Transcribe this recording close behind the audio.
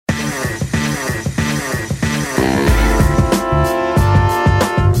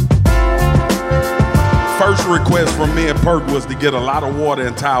request from me and Perk was to get a lot of water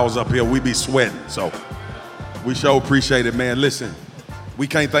and towels up here. We be sweating, so we sure appreciate it, man. Listen, we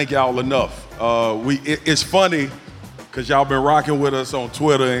can't thank y'all enough. It's funny because y'all been rocking with us on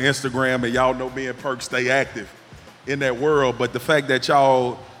Twitter and Instagram, and y'all know me and Perk stay active in that world. But the fact that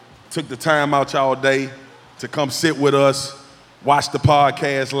y'all took the time out y'all day to come sit with us, watch the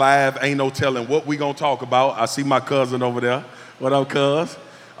podcast live, ain't no telling what we gonna talk about. I see my cousin over there. What up, cuz?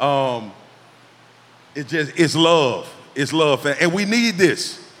 It's love. It's love. And we need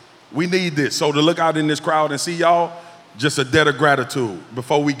this. We need this. So to look out in this crowd and see y'all, just a debt of gratitude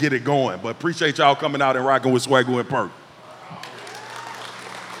before we get it going. But appreciate y'all coming out and rocking with Swagoo and Perk.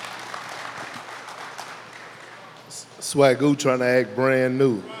 Swagoo trying to act brand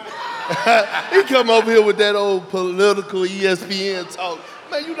new. He come over here with that old political ESPN talk.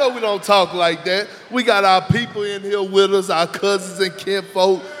 Man, you know we don't talk like that. We got our people in here with us, our cousins and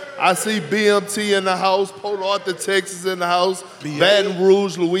kinfolk. I see BMT in the house, Port Arthur, Texas in the house, Baton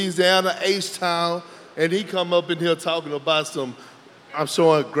Rouge, Louisiana, H-Town, and he come up in here talking about I'm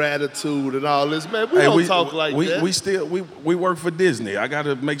showing gratitude and all this. Man, we don't talk like that. We work for Disney. I got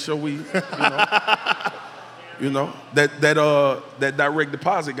to make sure we, that direct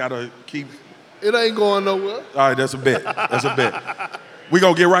deposit got to keep. It ain't going nowhere. All right, that's a bet. That's a bet. We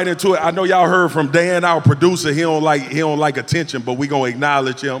gonna get right into it. I know y'all heard from Dan, our producer. He don't like attention, but we gonna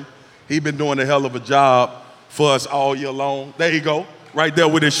acknowledge him. He been doing a hell of a job for us all year long. There you go, right there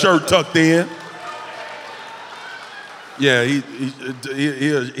with his shirt tucked in. Yeah,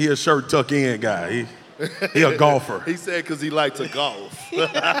 he a shirt tuck in guy. He a golfer. He said because he likes to golf.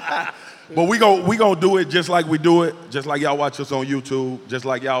 But we gonna do it just like we do it, just like y'all watch us on YouTube, just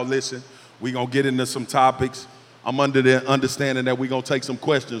like y'all listen. We gonna get into some topics. I'm under the understanding that we gonna take some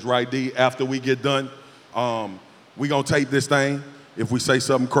questions, right, D? After we get done, we gonna tape this thing. If we say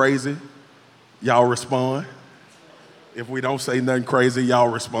something crazy, y'all respond. If we don't say nothing crazy, y'all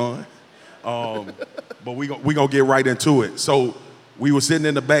respond. But we gonna get right into it. So we were sitting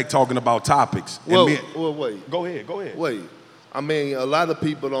in the back talking about topics. Well, wait. Go ahead. Wait. I mean, a lot of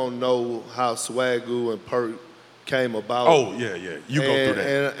people don't know how Swagoo and Perk came about. Oh, yeah. You go through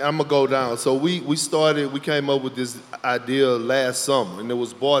that. And I'm going to go down. So we came up with this idea last summer, and it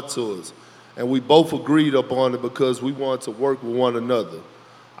was brought to us. And we both agreed upon it because we wanted to work with one another.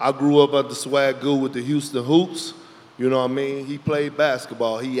 I grew up under Swagoo with the Houston Hoops. You know what I mean? He played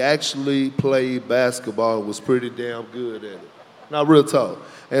basketball. He actually played basketball and was pretty damn good at it. Now, real talk.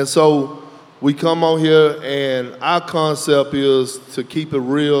 And so we come on here, and our concept is to keep it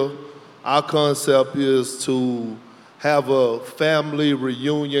real. Our concept is to have a family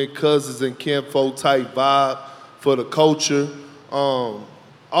reunion, cousins and kinfolk type vibe for the culture.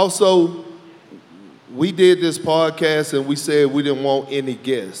 Also, we did this podcast and we said we didn't want any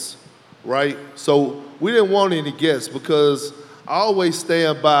guests, right? So we didn't want any guests because I always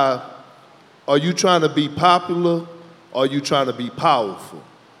stand by, are you trying to be popular or are you trying to be powerful,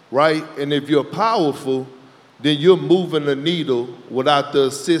 right? And if you're powerful, then you're moving the needle without the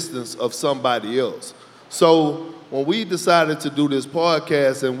assistance of somebody else. So when we decided to do this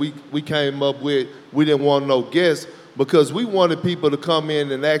podcast and we came up with, we didn't want no guests because we wanted people to come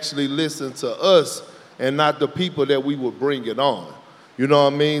in and actually listen to us and not the people that we were bringing on. You know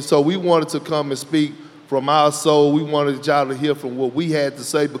what I mean? So we wanted to come and speak from our soul. We wanted y'all to hear from what we had to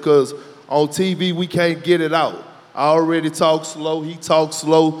say because on TV, we can't get it out. I already talk slow, he talks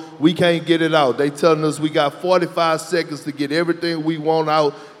slow, we can't get it out. They telling us we got 45 seconds to get everything we want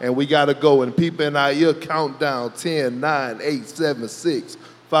out and we gotta go. And people in our ear count down 10, 9, 8, 7, 6,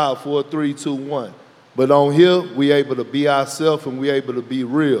 5, 4, 3, 2, 1. But on here, we able to be ourselves and we able to be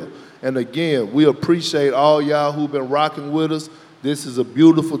real. And again, we appreciate all y'all who've been rocking with us. This is a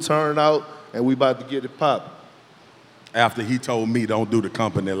beautiful turnout and we about to get it popping. After he told me don't do the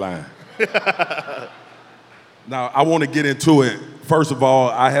company line. Now, I want to get into it. First of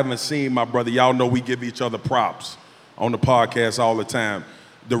all, I haven't seen my brother. Y'all know we give each other props on the podcast all the time.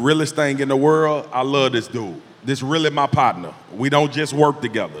 The realest thing in the world, I love this dude. This really my partner. We don't just work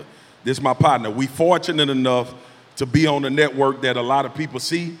together. This my partner. We fortunate enough to be on a network that a lot of people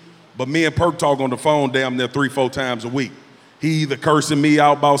see, but me and Perk talk on the phone damn near 3-4 times a week. He either cursing me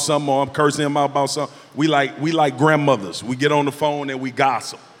out about something or I'm cursing him out about something. We like grandmothers. We get on the phone and we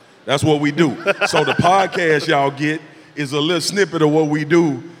gossip. That's what we do. So the podcast y'all get is a little snippet of what we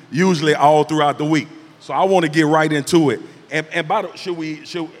do, usually all throughout the week. So I want to get right into it. And by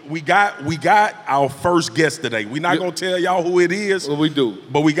the we got our first guest today. We're not gonna tell y'all who it is. Well, we do.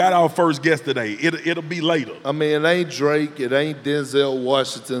 But we got our first guest today. It'll be later. I mean, it ain't Drake, it ain't Denzel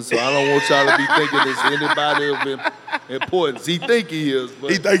Washington, so I don't want y'all to be thinking it's anybody of importance. He think he is, but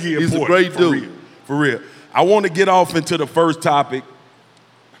he think he he's important. a great dude. For real. I want to get off into the first topic,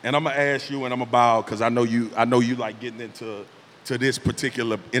 and I'm gonna ask you, and I'm gonna bow because I know you like getting into this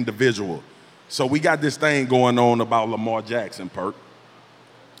particular individual. So we got this thing going on about Lamar Jackson, Perk,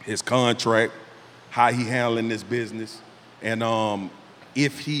 his contract, how he handling this business, and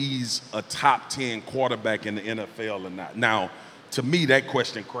if he's a top 10 quarterback in the NFL or not. Now, to me, that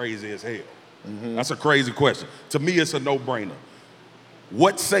question crazy as hell. Mm-hmm. That's a crazy question. To me, it's a no-brainer.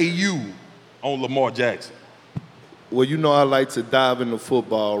 What say you on Lamar Jackson? Well, you know I like to dive into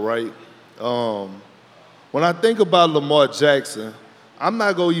football, right? When I think about Lamar Jackson, I'm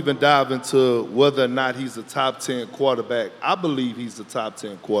not going to even dive into whether or not he's a top 10 quarterback. I believe he's a top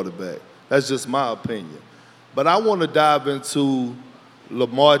 10 quarterback. That's just my opinion. But I want to dive into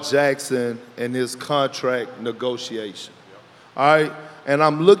Lamar Jackson and his contract negotiation. All right? And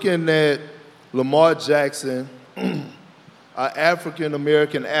I'm looking at Lamar Jackson, an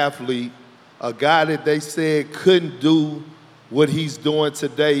African-American athlete, a guy that they said couldn't do what he's doing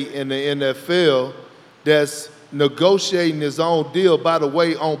today in the NFL, that's negotiating his own deal. By the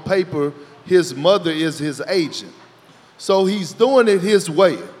way, on paper, his mother is his agent. So he's doing it his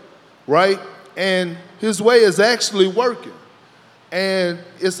way, right? And his way is actually working. And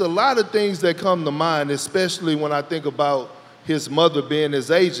it's a lot of things that come to mind, especially when I think about his mother being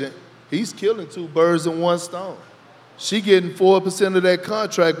his agent. He's killing two birds in one stone. She getting 4% of that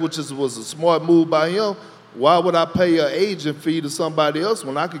contract, which was a smart move by him. Why would I pay an agent fee to somebody else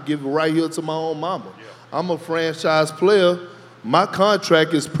when I could give it right here to my own mama? Yeah. I'm a franchise player. My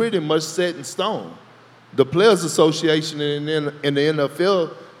contract is pretty much set in stone. The Players Association in the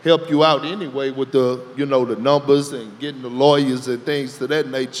NFL help you out anyway with the numbers and getting the lawyers and things to that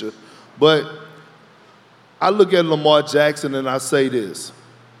nature. But I look at Lamar Jackson and I say this.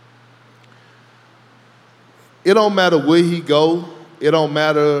 It don't matter where he go. It don't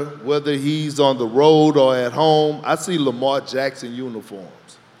matter whether he's on the road or at home. I see Lamar Jackson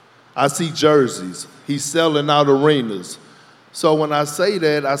uniforms. I see jerseys. He's selling out arenas. So when I say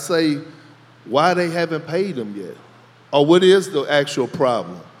that, I say, why they haven't paid him yet? Or what is the actual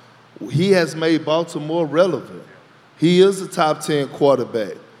problem? He has made Baltimore relevant. He is a top 10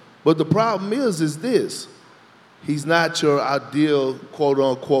 quarterback. But the problem is this. He's not your ideal,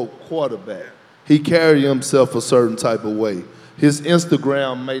 quote-unquote, quarterback. He carries himself a certain type of way. His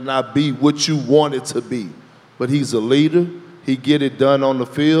Instagram may not be what you want it to be, but he's a leader. He get it done on the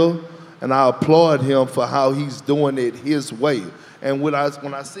field, and I applaud him for how he's doing it his way. And when I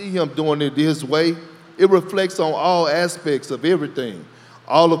see him doing it his way, it reflects on all aspects of everything,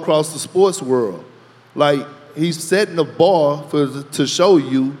 all across the sports world. Like, he's setting the bar to show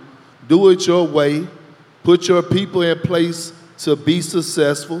you, do it your way, put your people in place to be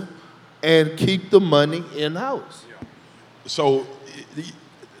successful, and keep the money in-house. So,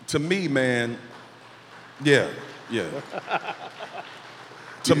 to me, man, yeah.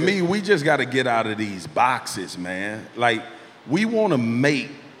 To me, we just got to get out of these boxes, man. Like, we want to make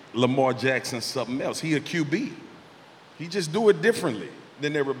Lamar Jackson something else. He a QB. He just do it differently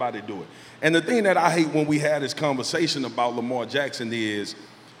than everybody do it. And the thing that I hate when we had this conversation about Lamar Jackson is,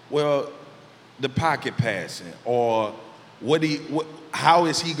 well, the pocket passing, or how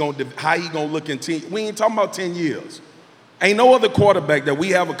he gonna look in 10? We ain't talking about 10 years. Ain't no other quarterback that we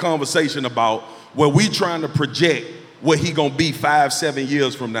have a conversation about where we trying to project what he gonna be 5-7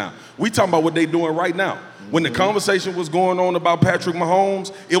 years from now. We talking about what they doing right now. When the conversation was going on about Patrick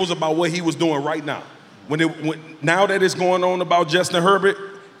Mahomes, it was about what he was doing right now. Now that it's going on about Justin Herbert,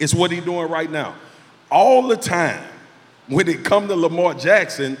 it's what he doing right now. All the time, when it come to Lamar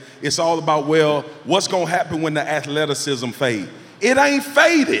Jackson, it's all about, well, what's gonna happen when the athleticism fade? It ain't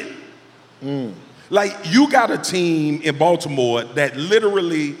faded. Like, you got a team in Baltimore that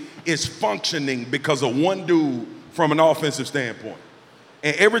literally is functioning because of one dude from an offensive standpoint.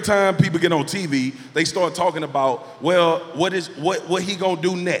 And every time people get on TV, they start talking about, well, what he gonna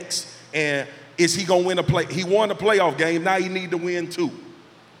do next? And is he gonna win a play? He won a playoff game, now he need to win 2.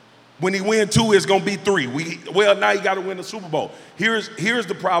 When he win 2, it's gonna be 3. Now you gotta win the Super Bowl. Here's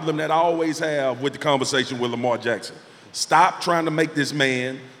the problem that I always have with the conversation with Lamar Jackson. Stop trying to make this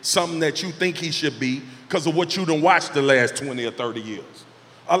man something that you think he should be because of what you done watched the last 20 or 30 years.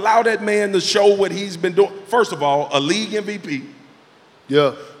 Allow that man to show what he's been doing. First of all, a league MVP.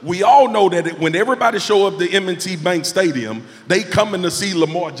 Yeah. We all know that when everybody show up to M&T Bank Stadium, they coming to see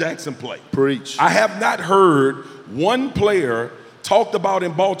Lamar Jackson play. Preach. I have not heard one player talked about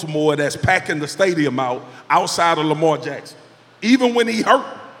in Baltimore that's packing the stadium out outside of Lamar Jackson. Even when he hurt,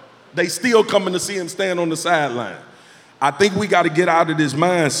 they still coming to see him stand on the sideline. I think we got to get out of this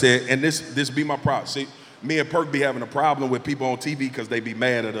mindset, and this be my problem. See, me and Perk be having a problem with people on TV because they be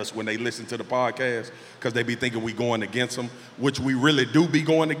mad at us when they listen to the podcast because they be thinking we going against them, which we really do be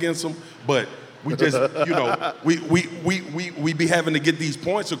going against them. But we just, we be having to get these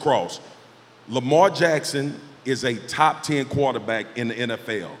points across. Lamar Jackson is a top 10 quarterback in the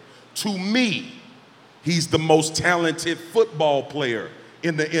NFL. To me, he's the most talented football player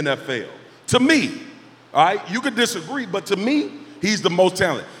in the NFL. To me, all right? You could disagree, but to me, he's the most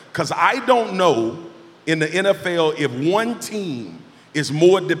talented. Because I don't know in the NFL if one team is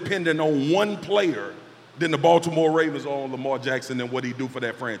more dependent on one player than the Baltimore Ravens are on Lamar Jackson and what he do for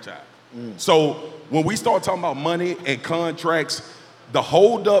that franchise. So when we start talking about money and contracts, the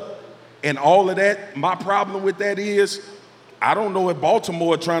holdup and all of that, my problem with that is I don't know if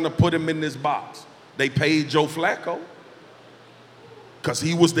Baltimore are trying to put him in this box. They paid Joe Flacco because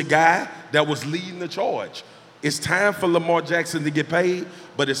he was the guy that was leading the charge. It's time for Lamar Jackson to get paid,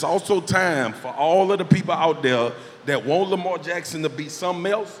 but it's also time for all of the people out there that want Lamar Jackson to be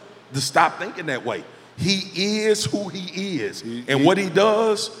something else to stop thinking that way. He is who he is, and what he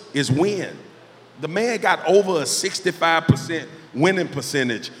does is win. The man got over a 65% winning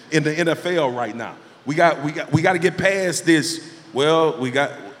percentage in the NFL right now. We got to get past this. Well,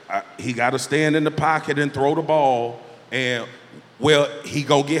 he got to stand in the pocket and throw the ball, and he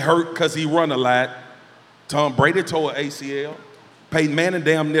gonna get hurt because he run a lot. Tom Brady tore an ACL. Peyton Manning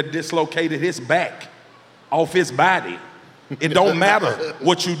damn near dislocated his back off his body. It don't matter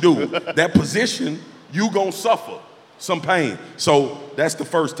what you do. That position, you gonna suffer some pain. So that's the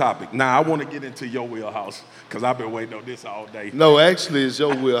first topic. Now I want to get into your wheelhouse because I've been waiting on this all day. No, actually, it's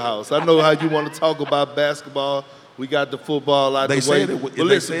your wheelhouse. I know how you want to talk about basketball. We got the football out the way.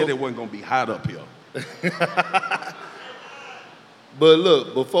 They said it wasn't gonna be hot up here. But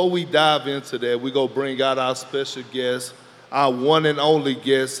look, before we dive into that, we're going to bring out our special guest, our one and only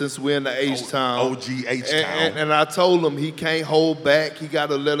guest, since we're in the H-Town. OG H-Town. And I told him he can't hold back. He got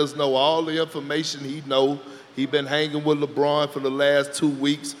to let us know all the information he know. He been hanging with LeBron for the last 2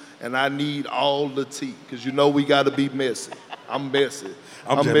 weeks, and I need all the tea, because you know we got to be messy. I'm messy.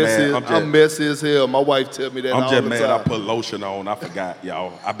 I'm messy as hell. My wife tell me that all the time. I'm just mad I put lotion on. I forgot,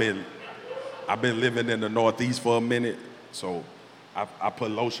 y'all. I've been living in the Northeast for a minute, so I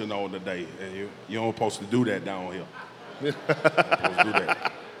put lotion on today, and you don't supposed to do that down here. You're supposed to do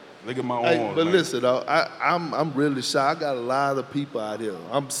that. Look at my arms. But man, listen, though, I'm really shy. I got a lot of people out here.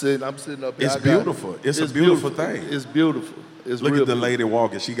 I'm sitting up here. It's beautiful. It's a beautiful thing. It's beautiful. Look at the lady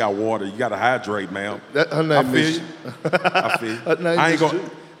walking. She got water. You got to hydrate, ma'am. Her name I feel you. I feel you. Her name I ain't gonna.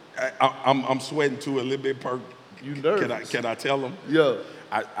 I'm sweating too a little bit. Perk. You nervous? Can I tell them? Yeah.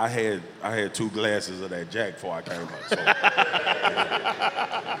 I had 2 glasses of that Jack before I came up. So.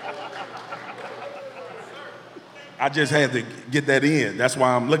 I just had to get that in. That's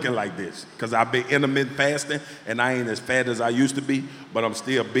why I'm looking like this, because I've been intermittent fasting, and I ain't as fat as I used to be, but I'm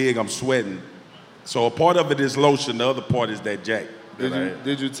still big. I'm sweating. So a part of it is lotion. The other part is that Jack.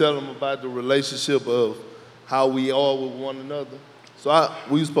 Did you tell them about the relationship of how we are with one another? So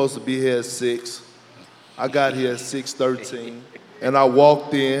we were supposed to be here at 6. I got here at 6:13. And I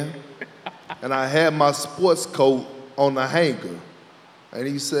walked in, and I had my sports coat on the hanger. And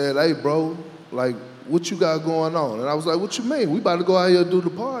he said, hey, bro, like, what you got going on? And I was like, what you mean? We about to go out here and do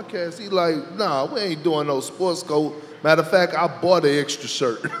the podcast. He like, nah, we ain't doing no sports coat. Matter of fact, I bought an extra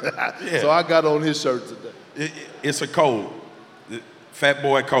shirt. Yeah. So I got on his shirt today. It's a code. Fat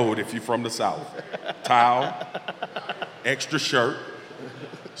boy code if you're from the South. Towel, extra shirt,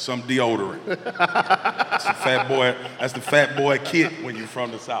 some deodorant. That's the fat boy kit when you're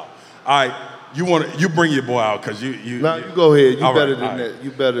from the South. All right, you bring your boy out because you go ahead. You better than that. You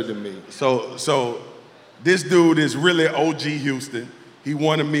better than me. So this dude is really OG Houston. He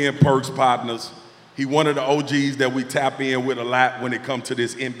one of me and Perk's partners. He one of the OGs that we tap in with a lot when it comes to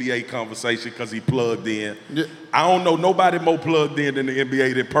this NBA conversation because he plugged in. Yeah. I don't know nobody more plugged in than the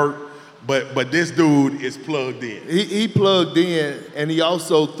NBA than Perk. But this dude is plugged in. He plugged in, and he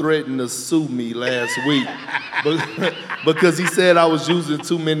also threatened to sue me last week because he said I was using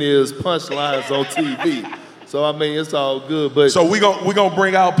too many of his punchlines on TV. So, I mean, it's all good. But so we gonna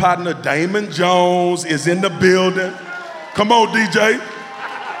bring our partner Damon Jones is in the building. Come on, DJ.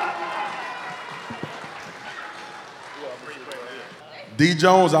 D.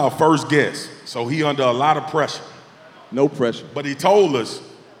 Jones, our first guest. So he under a lot of pressure. No pressure. But he told us,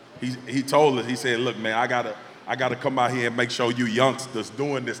 he said, look, man, I gotta come out here and make sure you youngsters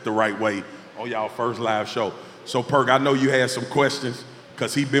doing this the right way on y'all first live show. So Perk, I know you had some questions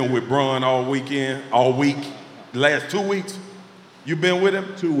because he been with Bron all week, the last 2 weeks. You been with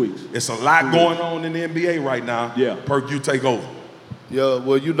him? 2 weeks. It's a lot going on in the NBA right now. Yeah. Perk, you take over. Yeah,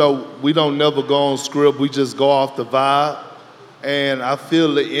 well, you know, we don't never go on script. We just go off the vibe. And I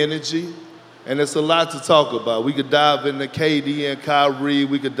feel the energy. And it's a lot to talk about. We could dive into KD and Kyrie.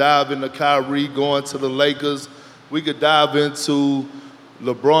 We could dive into Kyrie going to the Lakers. We could dive into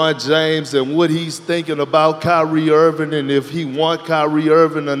LeBron James and what he's thinking about Kyrie Irving and if he want Kyrie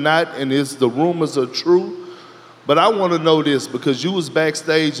Irving or not, and if the rumors are true. But I want to know this because you was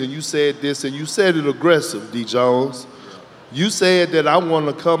backstage and you said this, and you said it aggressive, D. Jones. You said that I want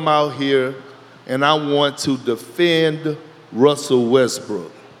to come out here and I want to defend Russell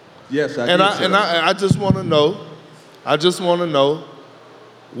Westbrook. Yes, I And did. I just want to know,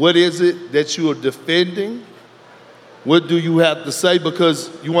 what is it that you are defending? What do you have to say? Because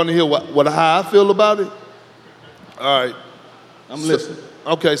you want to hear how I feel about it? All right. I'm listening.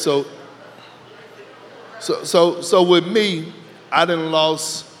 Okay, so with me, I done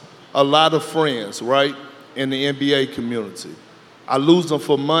lost a lot of friends, right, in the NBA community. I lose them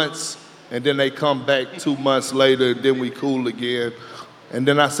for months, and then they come back 2 months later, and then we cool again. And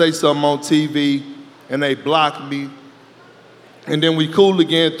then I say something on TV, and they block me, and then we cool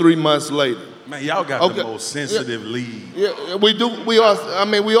again 3 months later. Man, y'all got the most sensitive league. Yeah, we do. We are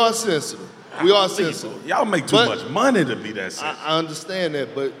sensitive. We are sensitive. Y'all make too much money to be that sensitive. I understand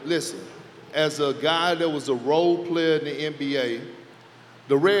that, but listen, as a guy that was a role player in the NBA,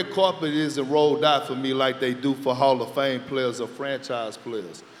 the red carpet isn't rolled out for me like they do for Hall of Fame players or franchise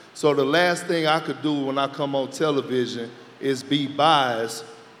players. So the last thing I could do when I come on television is be biased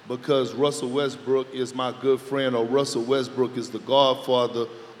because Russell Westbrook is my good friend or Russell Westbrook is the godfather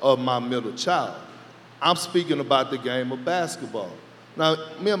of my middle child. I'm speaking about the game of basketball. Now,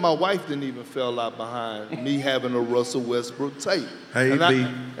 me and my wife didn't even fell out behind me having a Russell Westbrook tape. Hey, B.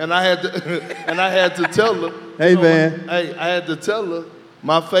 And I had to tell her. Hey, man. I had to tell her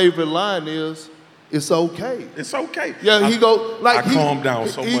my favorite line is, "It's okay." It's okay. Yeah, he go like I calm down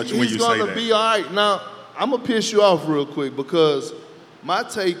so much when you say that. He's gonna be all right. Now, I'm gonna piss you off real quick because my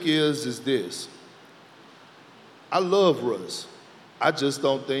take is this. I love Russ. I just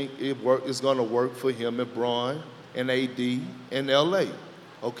don't think it's gonna work for him and Bron and AD in LA.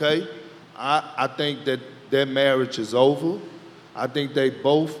 Okay? I think that their marriage is over. I think they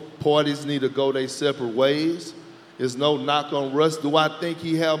both parties need to go their separate ways. There's no knock on Russ. Do I think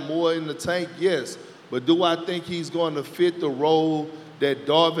he have more in the tank? Yes. But do I think he's going to fit the role that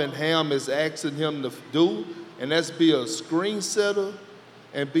Darvin Ham is asking him to do? And that's be a screen setter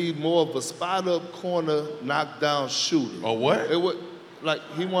and be more of a spot-up corner, knockdown shooter. Oh, what? It would, like,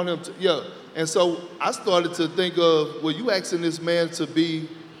 he want him to, yeah. And so I started to think of, well, you asking this man to be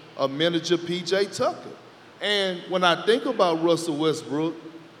a miniature P.J. Tucker. And when I think about Russell Westbrook,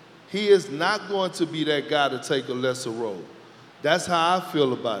 he is not going to be that guy to take a lesser role. That's how I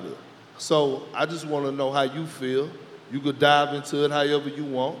feel about it. So I just want to know how you feel. You could dive into it however you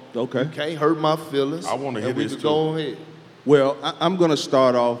want. Okay. You can't hurt my feelings. I wanna hear and we this could too. go ahead. Well, I'm going to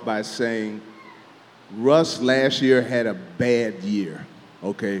start off by saying Russ last year had a bad year.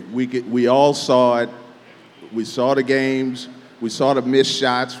 Okay, we all saw it. We saw the games. We saw the missed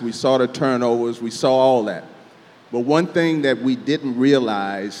shots. We saw the turnovers. We saw all that. But one thing that we didn't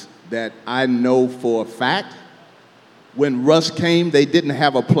realize that I know for a fact, when Russ came, they didn't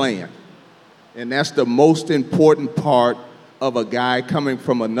have a plan. And that's the most important part of a guy coming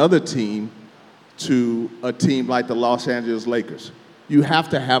from another team to a team like the Los Angeles Lakers. You have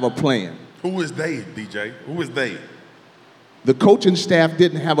to have a plan. Who is they, DJ? Who is they? The coaching staff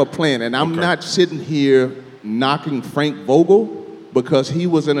didn't have a plan, and I'm not sitting here knocking Frank Vogel because he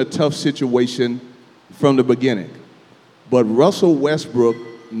was in a tough situation from the beginning. But Russell Westbrook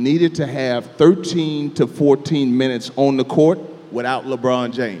needed to have 13 to 14 minutes on the court without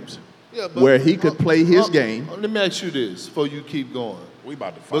LeBron James, Yeah, but, where he could play his game. Let me ask you this before you keep going. We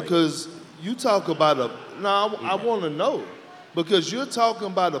about to fight. Because you talk about I want to know. Because you're talking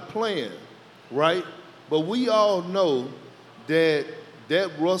about a plan, right? But we all know that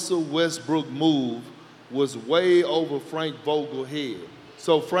Russell Westbrook move was way over Frank Vogel's head.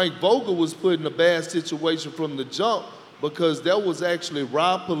 So Frank Vogel was put in a bad situation from the jump because that was actually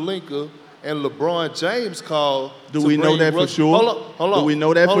Rob Pelinka and LeBron James called. Do we know that for sure? Hold on. Do we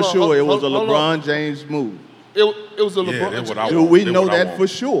know that for sure? It was a hold LeBron on. James move. It was a Yeah, LeBron. that's what I Do want. we That's know what I that want. for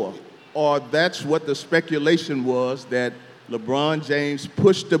sure? Or that's what the speculation was, that LeBron James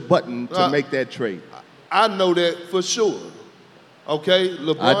pushed the button to make that trade? I know that for sure. Okay,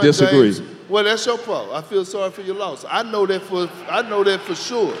 LeBron I disagree. James, well, that's your fault. I feel sorry for your loss. I know that for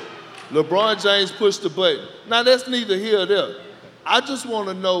sure. LeBron James pushed the button. Now that's neither here nor there. I just want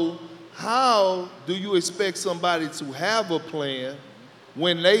to know, how do you expect somebody to have a plan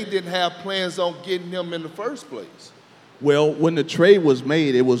when they didn't have plans on getting him in the first place? Well, when the trade was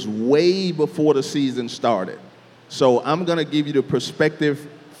made, it was way before the season started. So I'm going to give you the perspective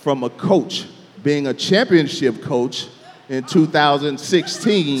from a coach, being a championship coach in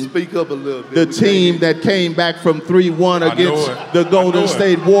 2016. Speak up a little bit. The team that came back from 3-1 against the Golden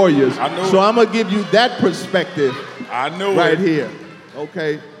State Warriors. So I'm going to give you that perspective right here.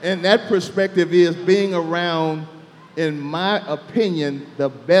 Okay? And that perspective is being around, in my opinion, the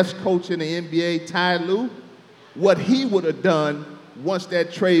best coach in the NBA, Ty Lue, what he would have done once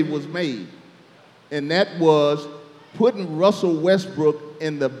that trade was made. And that was putting Russell Westbrook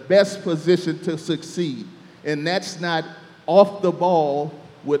in the best position to succeed. And that's not off the ball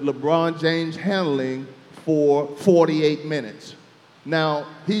with LeBron James handling for 48 minutes. Now,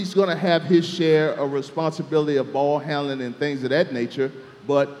 he's going to have his share of responsibility of ball handling and things of that nature,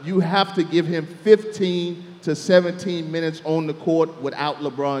 but you have to give him 15 to 17 minutes on the court without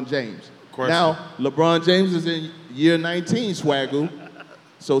LeBron James. Now, LeBron James is in year 19, Swagoo.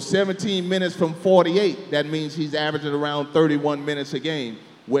 So 17 minutes from 48, that means he's averaging around 31 minutes a game,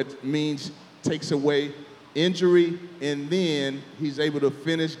 which means takes away injury, and then he's able to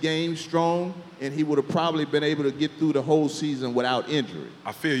finish games strong, and he would have probably been able to get through the whole season without injury.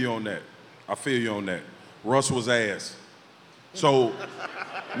 I feel you on that. Russ was ass. So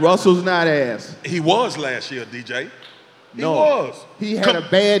Russell's not ass. he was last year, DJ. He No, was. he had a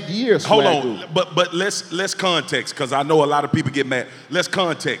bad year, Hold Swagoo. on, but let's context, because I know a lot of people get mad. Let's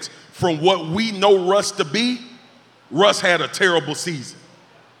context. From what we know Russ to be, Russ had a terrible season.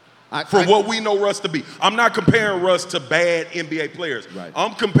 What we know Russ to be. I'm not comparing Russ to bad NBA players. Right.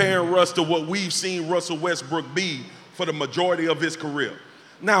 I'm comparing Russ to what we've seen Russell Westbrook be for the majority of his career.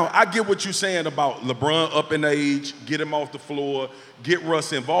 Now, I get what you're saying about LeBron up in age, get him off the floor, get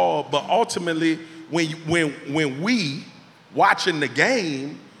Russ involved, but ultimately, when we watching the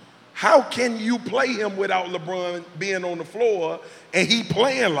game, how can you play him without LeBron being on the floor and he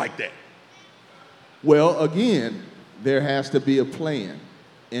playing like that? Well, again, there has to be a plan.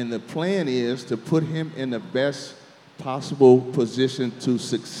 And the plan is to put him in the best possible position to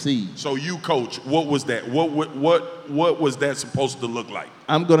succeed. So you, coach, what was that? What was that supposed to look like?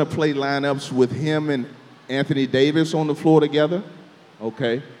 I'm going to play lineups with him and Anthony Davis on the floor together,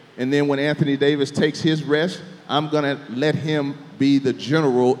 okay? And then when Anthony Davis takes his rest, I'm going to let him be the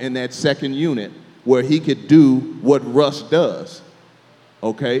general in that second unit where he could do what Russ does,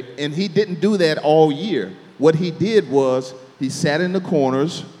 okay? And he didn't do that all year. What he did was he sat in the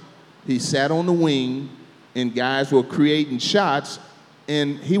corners, he sat on the wing, and guys were creating shots,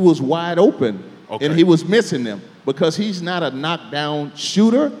 and he was wide open, and he was missing them because he's not a knockdown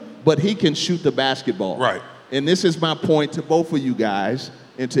shooter, but he can shoot the basketball. Right. And this is my point to both of you guys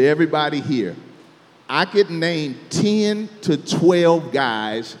and to everybody here. I could name 10 to 12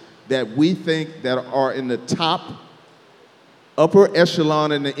 guys that we think that are in the top upper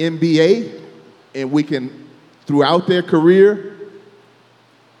echelon in the NBA, and we can, throughout their career,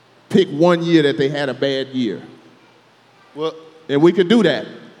 pick one year that they had a bad year. Well, and we could do that.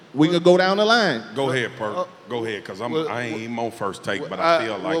 We could go down the line. Go ahead, Perk. Go ahead, because I ain't even on first take, but I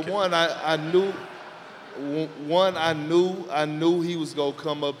feel like it. I knew he was gonna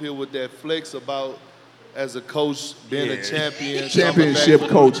come up here with that flex about as a coach being a champion. Championship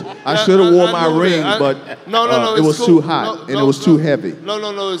coach. I should have worn my ring, but it was too hot and it was too heavy.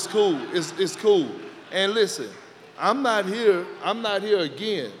 No, it's cool. It's cool. And listen, I'm not here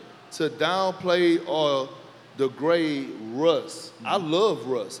again to downplay or degrade Russ. I love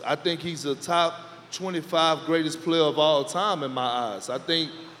Russ. I think he's a top 25 greatest player of all time in my eyes. I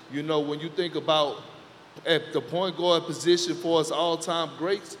think, when you think about at the point guard position for us all-time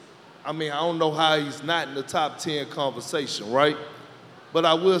greats, I don't know how he's not in the top 10 conversation, right? But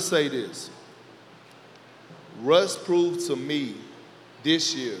I will say this. Russ proved to me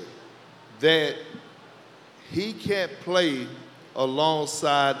this year that he can't play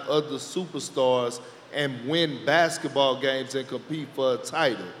alongside other superstars and win basketball games and compete for a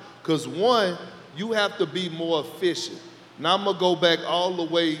title. Because one, you have to be more efficient. Now I'm going to go back all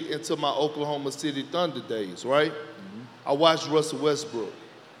the way into my Oklahoma City Thunder days, right? Mm-hmm. I watched Russell Westbrook.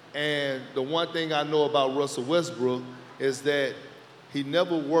 And the one thing I know about Russell Westbrook is that he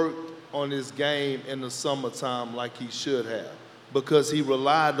never worked on his game in the summertime like he should have because he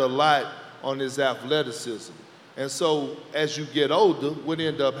relied a lot on his athleticism. And so as you get older, what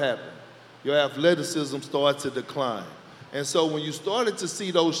ended up happening? Your athleticism started to decline. And so when you started to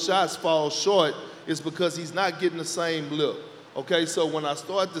see those shots fall short, it's because he's not getting the same look. Okay, so when I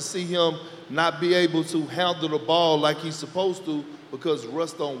started to see him not be able to handle the ball like he's supposed to because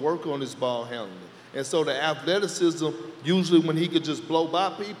Russ don't work on his ball handling. And so the athleticism, usually when he could just blow by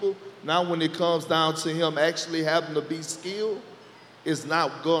people, Now when it comes down to him actually having to be skilled, it's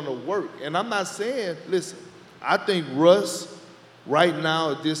not going to work. And I'm not saying, listen, I think Russ, right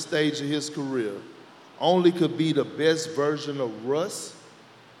now at this stage of his career, only could be the best version of Russ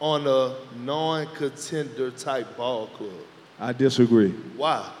on a non-contender type ball club. I disagree.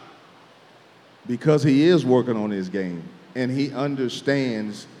 Why? Because he is working on his game, and he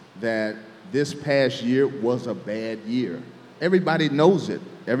understands that this past year was a bad year. Everybody knows it.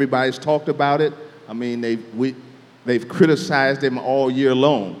 Everybody's talked about it. I mean, they've criticized him all year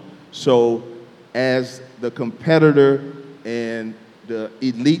long. So as the competitor and the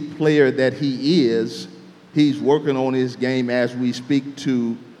elite player that he is, he's working on his game as we speak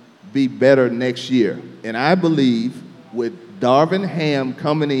to be better next year. And I believe with Darvin Ham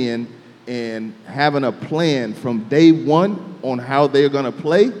coming in and having a plan from day one on how they're going to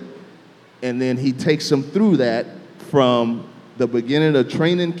play, and then he takes them through that from the beginning of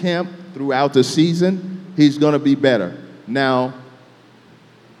training camp throughout the season, he's going to be better. Now,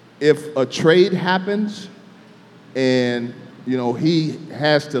 if a trade happens and, you know, he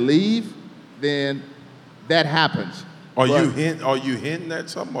has to leave, then that happens. Are you hinting at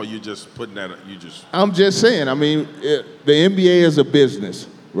something, or you just putting that? I'm just saying. I mean, the NBA is a business,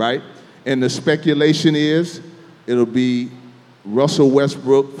 right? And the speculation is it'll be Russell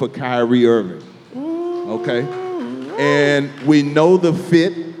Westbrook for Kyrie Irving. Okay, and we know the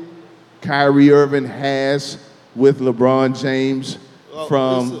fit Kyrie Irving has with LeBron James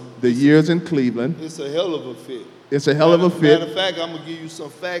from the years in Cleveland. It's a hell of a fit. It's a hell of a fit. Matter of fact, I'm gonna give you some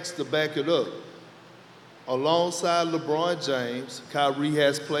facts to back it up. Alongside LeBron James, Kyrie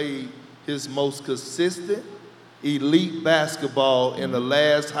has played his most consistent, elite basketball in the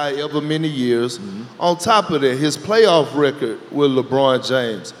last however many years. On top of that, his playoff record with LeBron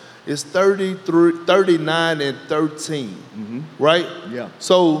James is 39 and 13, right? Yeah.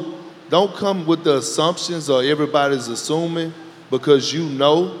 So don't come with the assumptions or everybody's assuming because you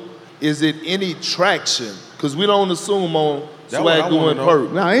know. Is it any traction? Because we don't assume on Swagoo and Perk.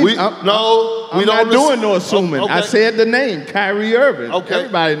 I'm not doing no assuming. Okay. I said the name, Kyrie Irving. Okay.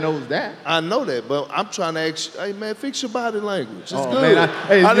 Everybody knows that. I know that, but I'm trying to ask you, hey man, fix your body language. It's Oh, good. man,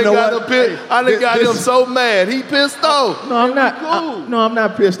 I done got him so mad. He pissed off. No, I'm not. Cool. I'm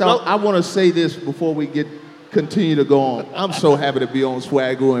not pissed off. Nope. I want to say this before we continue to go on. I'm so happy to be on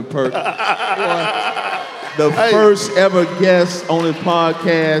Swagoo and Perk. The first ever guest on the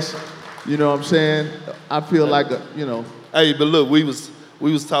podcast. You know what I'm saying? I feel like Hey, but look, we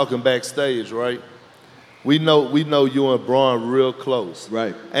was talking backstage, right? We know you and Bron real close.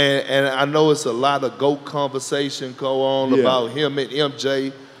 Right. And I know it's a lot of GOAT conversation go on about him and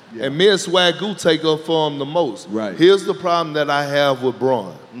MJ. Yeah. And me and Swagoo take up for him the most. Right. Here's the problem that I have with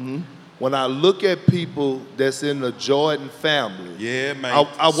Bron. When I look at people that's in the Jordan family, yeah, man.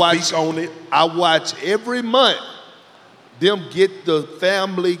 Speak on it. I watch every month them get the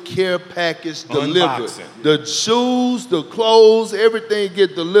family care package delivered. Unboxing. The shoes, the clothes, everything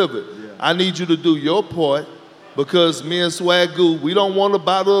get delivered. Yeah. I need you to do your part because me and Swagoo, we don't want a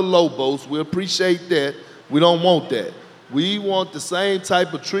bottle of Lobos. We appreciate that. We don't want that. We want the same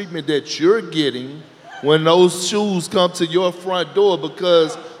type of treatment that you're getting when those shoes come to your front door,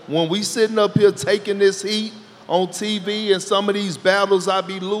 because when we sitting up here taking this heat on TV and some of these battles I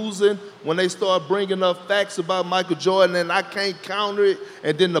be losing, when they start bringing up facts about Michael Jordan and I can't counter it,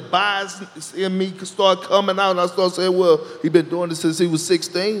 and then the bias in me start coming out and I start saying, well, he been doing this since he was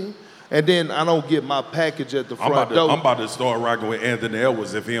 16, and then I don't get my package at the front door. I'm about to start rocking with Anthony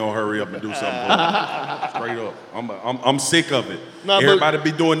Edwards if he don't hurry up and do something for me. Straight up. I'm sick of it. Everybody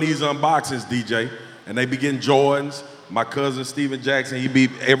be doing these unboxings, DJ, and they be getting Jordans. My cousin Steven Jackson, he be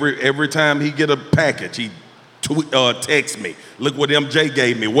every time he get a package, he text me, look what MJ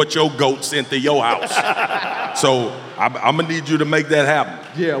gave me, what your GOAT sent to your house. So I'm gonna need you to make that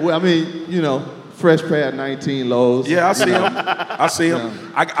happen. Yeah, well, I mean, fresh pair of 19 lows. Yeah, I see him. I see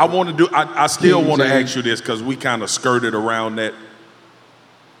him. I want to do, I still want to ask you this because we kind of skirted around that.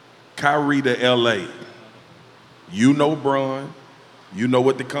 Kyrie to LA. You know Bron. You know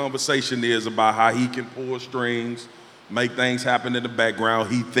what the conversation is about how he can pull strings, make things happen in the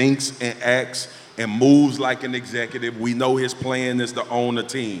background. He thinks and acts and moves like an executive. We know his plan is to own a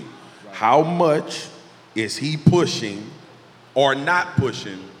team. Right. How much is he pushing or not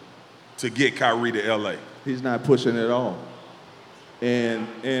pushing to get Kyrie to LA? He's not pushing at all. And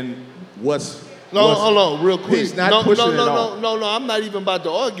hold on, real quick. He's not pushing at all. No, I'm not even about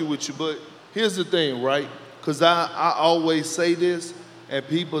to argue with you, but here's the thing, right? Because I always say this, and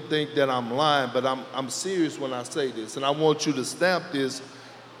people think that I'm lying, but I'm serious when I say this, and I want you to stamp this.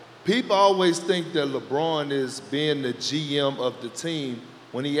 People always think that LeBron is being the GM of the team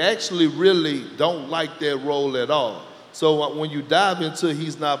when he actually really don't like that role at all. So when you dive into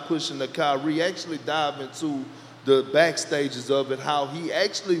he's not pushing the Kyrie, actually dive into the backstages of it, how he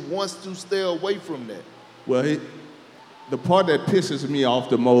actually wants to stay away from that. Well, the part that pisses me off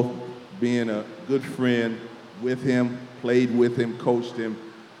the most, being a good friend with him, played with him, coached him,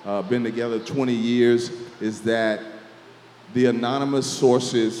 been together 20 years, is that the anonymous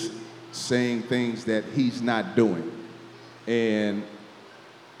sources saying things that he's not doing. And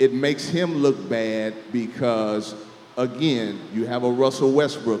it makes him look bad because, again, you have a Russell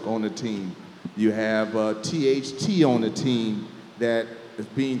Westbrook on the team. You have THT on the team that is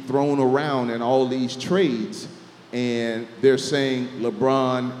being thrown around in all these trades, and they're saying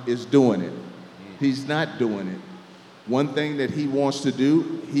LeBron is doing it. He's not doing it. One thing that he wants to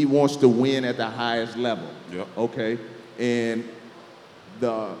do, he wants to win at the highest level. Yep. Okay? And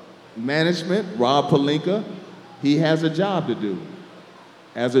the management, Rob Pelinka, he has a job to do.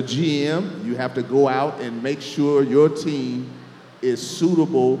 As a GM, you have to go out and make sure your team is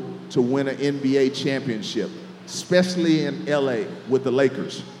suitable to win an NBA championship, especially in LA with the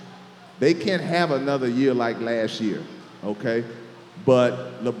Lakers. They can't have another year like last year, okay?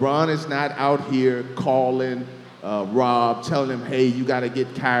 But LeBron is not out here calling Rob, telling him, hey, you gotta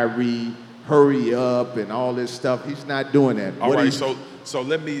get Kyrie, hurry up, and all this stuff. He's not doing that. All right, so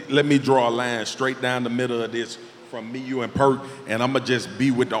let me draw a line straight down the middle of this from me, you, and Perk, and I'm gonna just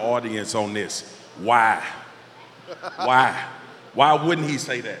be with the audience on this. Why? Why? Why wouldn't he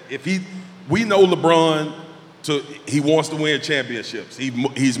say that? We know LeBron, he wants to win championships.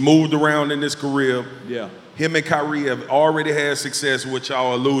 He's moved around in his career. Yeah. Him and Kyrie have already had success, which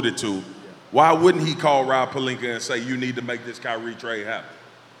y'all alluded to. Why wouldn't he call Rob Pelinka and say, you need to make this Kyrie trade happen?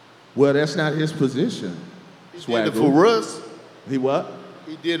 Well, that's not his position. He did it for us. He what?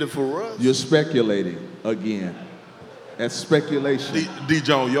 He did it for us. You're speculating again. That's speculation. D.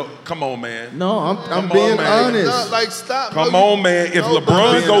 Jones, come on, man. No, I'm being honest. No, like, stop. Come on, man. If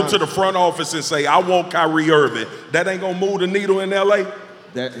LeBron go to the front office and say, I want Kyrie Irving, that ain't going to move the needle in L.A.?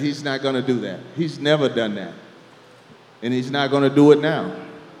 That he's not going to do that. He's never done that. And he's not going to do it now.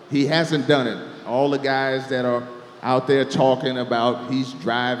 He hasn't done it. All the guys that are out there talking about he's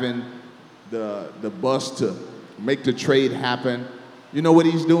driving the bus to make the trade happen. You know what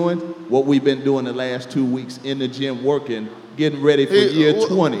he's doing? What we've been doing the last 2 weeks in the gym working, getting ready for year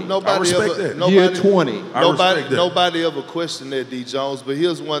 20. I respect that. Year 20. Nobody ever questioned that, D. Jones. But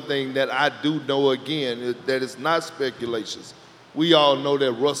here's one thing that I do know again, that it's not speculations. We all know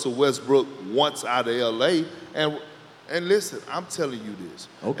that Russell Westbrook wants out of L.A. And listen, I'm telling you this.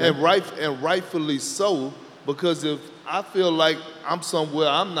 Okay. And rightfully so, because if I feel like I'm somewhere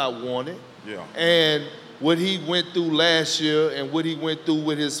I'm not wanted, yeah. And what he went through last year and what he went through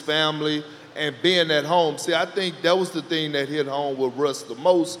with his family and being at home. See, I think that was the thing that hit home with Russ the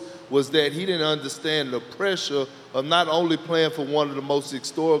most, was that he didn't understand the pressure of not only playing for one of the most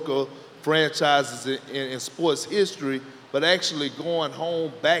historical franchises in sports history, but actually going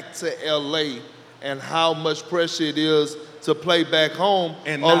home back to L.A. and how much pressure it is to play back home.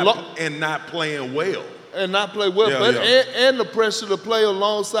 And not playing well. And not play well, and the pressure to play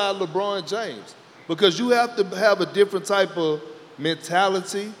alongside LeBron James. Because you have to have a different type of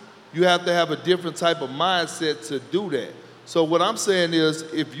mentality. You have to have a different type of mindset to do that. So what I'm saying is,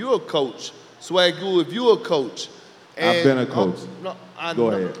 if you're a coach, Swagoo, if you're a coach. I've been a coach. Go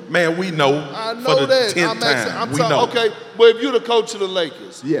ahead. Man, we know. I know for the that. 10th time. We know. Okay, but if you're the coach of the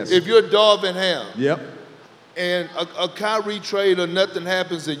Lakers. Yes. If you're Darvin Ham. Yep. And a Kyrie trade or nothing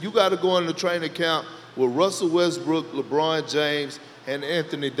happens, and you got to go in the training camp with Russell Westbrook, LeBron James, and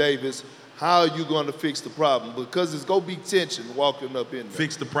Anthony Davis. How are you going to fix the problem? Because it's going to be tension walking up in there.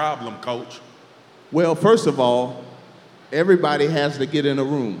 Fix the problem, coach. Well, first of all, everybody has to get in a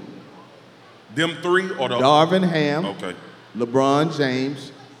room. Them three or the Darvin Ham, okay. LeBron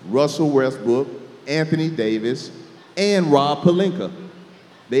James, Russell Westbrook, Anthony Davis, and Rob Pelinka.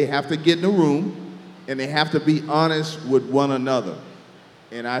 They have to get in a room, and they have to be honest with one another.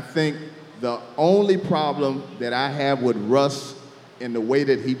 And I think the only problem that I have with Russ in the way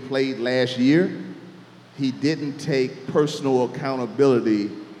that he played last year, he didn't take personal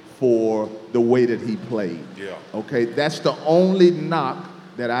accountability for the way that he played. Yeah. Okay, that's the only knock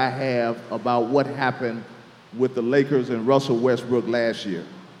that I have about what happened with the Lakers and Russell Westbrook last year.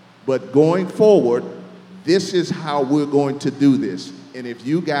 But going forward, this is how we're going to do this. And if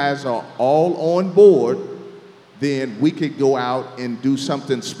you guys are all on board, then we could go out and do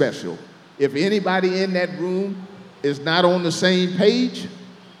something special. If anybody in that room is not on the same page,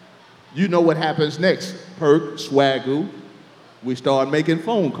 you know what happens next. Perk, Swagoo, we start making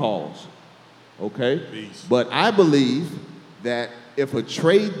phone calls, okay? Peace. But I believe that if a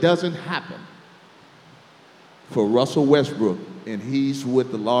trade doesn't happen for Russell Westbrook and he's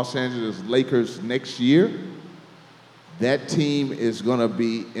with the Los Angeles Lakers next year, that team is going to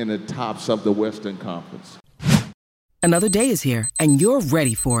be in the tops of the Western Conference. Another day is here, and you're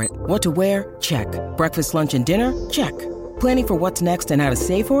ready for it. What to wear? Check. Breakfast, lunch, and dinner? Check. Planning for what's next and how to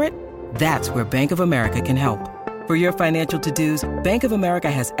save for it? That's where Bank of America can help. For your financial to-dos, Bank of America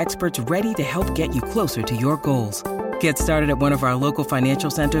has experts ready to help get you closer to your goals. Get started at one of our local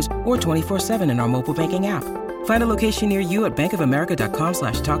financial centers or 24/7 in our mobile banking app. Find a location near you at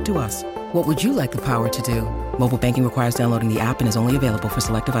bankofamerica.com/talktous. What would you like the power to do? Mobile banking requires downloading the app and is only available for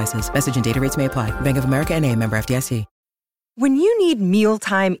select devices. Message and data rates may apply. Bank of America NA, member FDIC. When you need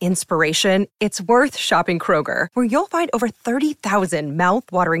mealtime inspiration, it's worth shopping Kroger, where you'll find over 30,000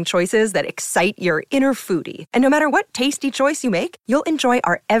 mouth-watering choices that excite your inner foodie. And no matter what tasty choice you make, you'll enjoy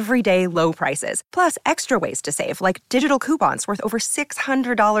our everyday low prices, plus extra ways to save, like digital coupons worth over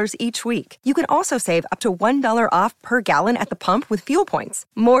 $600 each week. You can also save up to $1 off per gallon at the pump with fuel points.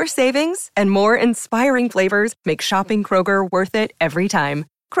 More savings and more inspiring flavors make shopping Kroger worth it every time.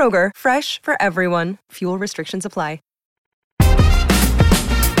 Kroger, fresh for everyone. Fuel restrictions apply.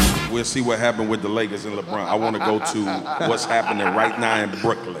 We'll see what happened with the Lakers and LeBron. I want to go to what's happening right now in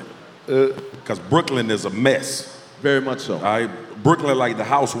Brooklyn. Because Brooklyn is a mess. Very much so. All right? Brooklyn like the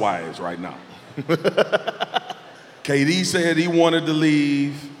housewives right now. KD said he wanted to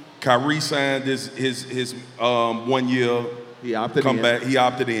leave. Kyrie signed his 1 year He opted comeback. He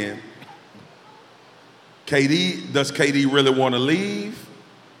opted in. Does KD really want to leave?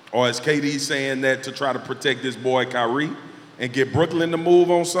 Or is KD saying that to try to protect his boy Kyrie and get Brooklyn to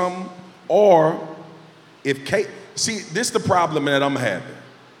move on something? Or if see, this is the problem that I'm having.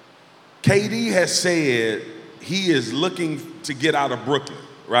 KD has said he is looking to get out of Brooklyn,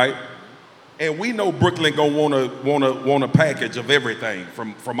 right? And we know Brooklyn gonna want a package of everything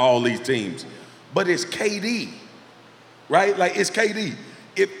from all these teams. But it's KD, right? Like, it's KD.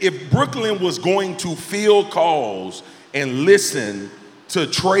 If Brooklyn was going to field calls and listen to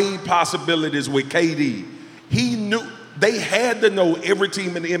trade possibilities with KD, he knew. They had to know every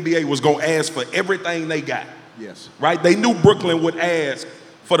team in the NBA was going to ask for everything they got. Yes. Right? They knew Brooklyn would ask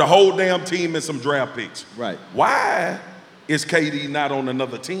for the whole damn team and some draft picks. Right. Why is KD not on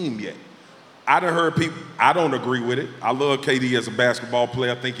another team yet? I done heard people, I don't agree with it. I love KD as a basketball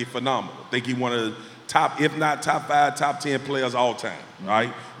player. I think he's phenomenal. I think he's one of the top, if not top 5, top 10 players all time,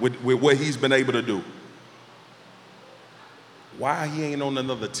 right? With what he's been able to do. Why he ain't on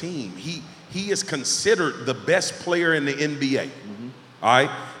another team? He is considered the best player in the NBA, all right?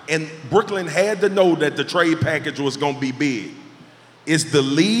 And Brooklyn had to know that the trade package was going to be big. Is the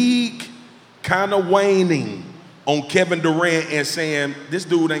league kind of waning on Kevin Durant and saying, this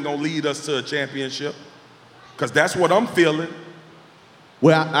dude ain't going to lead us to a championship? Because that's what I'm feeling.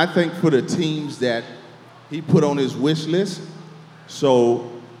 Well, I think for the teams that he put on his wish list, so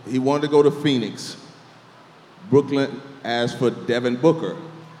he wanted to go to Phoenix. Brooklyn asked for Devin Booker.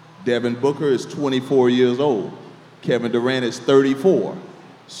 Devin Booker is 24 years old. Kevin Durant is 34.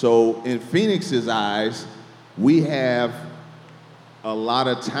 So in Phoenix's eyes, we have a lot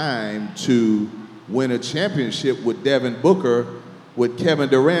of time to win a championship with Devin Booker. With Kevin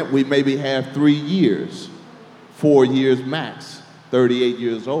Durant, we maybe have 3 years, 4 years max, 38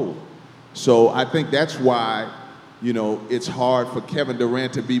 years old. So I think that's why, it's hard for Kevin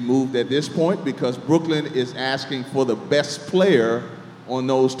Durant to be moved at this point, because Brooklyn is asking for the best player on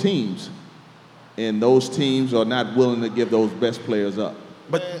those teams. And those teams are not willing to give those best players up.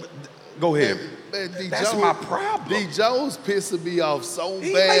 But go ahead. Man, D. That's Jones, my problem. D. Jones pissing me off so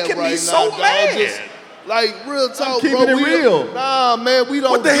He bad making right me now. so dog. mad. Like, real talk, keeping bro. it real. Nah, man, we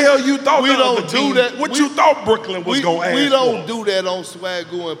don't. What the hell you thought we the don't other do team, that. What you thought Brooklyn was going to ask We don't for? do that on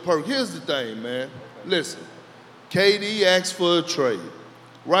Swagoo and Perk. Here's the thing, man. Listen, KD asked for a trade,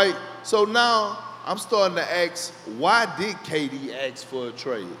 right? So now I'm starting to ask, why did KD ask for a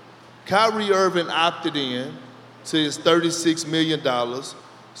trade? Kyrie Irving opted in to his $36 million.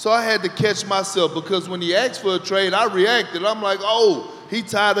 So I had to catch myself, because when he asked for a trade, I reacted. I'm like, oh, he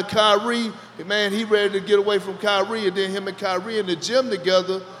tired of Kyrie. Man, he ready to get away from Kyrie. And then him and Kyrie in the gym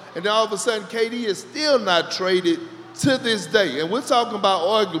together. And then all of a sudden, KD is still not traded to this day. And we're talking about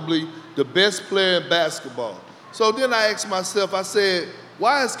arguably the best player in basketball. So then I asked myself, I said,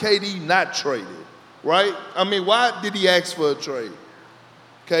 why is KD not traded, right? I mean, why did he ask for a trade?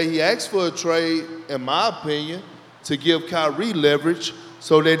 Okay, he asked for a trade, in my opinion, to give Kyrie leverage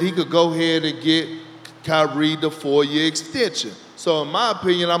so that he could go ahead and get Kyrie the 4-year extension. So in my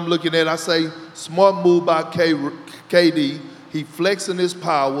opinion, I'm looking at, I say, smart move by KD. He flexing his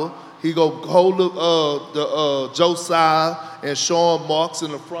power. He go hold Josiah and Sean Marks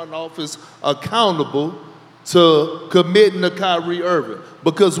in the front office accountable to committing to Kyrie Irving.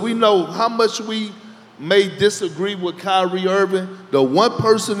 Because we know how much we may disagree with Kyrie Irving, the one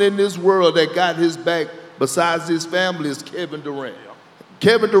person in this world that got his back besides his family is Kevin Durant.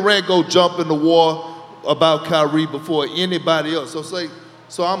 Kevin Durant go jump in the war about Kyrie before anybody else.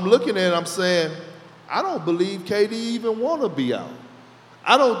 So I'm looking at it, I'm saying, I don't believe KD even want to be out.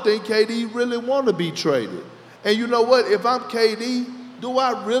 I don't think KD really want to be traded. And you know what? If I'm KD, do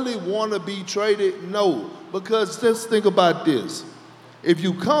I really want to be traded? No. Because just think about this. If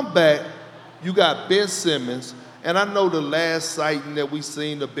you come back, you got Ben Simmons, and I know the last sighting that we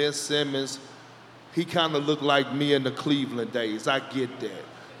seen of Ben Simmons, he kind of looked like me in the Cleveland days. I get that.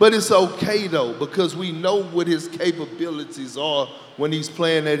 But it's okay, though, because we know what his capabilities are when he's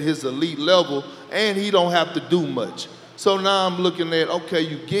playing at his elite level, and he don't have to do much. So now I'm looking at, okay,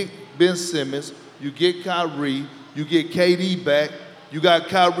 you get Ben Simmons, you get Kyrie, you get KD back, you got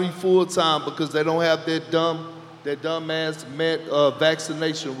Kyrie full-time because they don't have that dumbass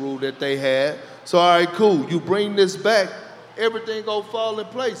vaccination rule that they had. So, all right, cool. You bring this back, everything gonna fall in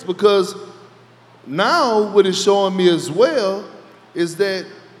place because now what it's showing me as well is that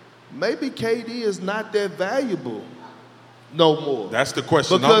maybe KD is not that valuable no more. That's the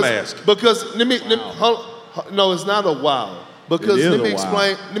question I'm asking. Because no, it's not a wow. Because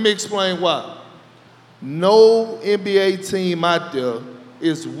let me explain why. No NBA team out there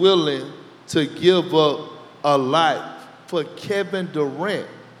is willing to give up a lot for Kevin Durant.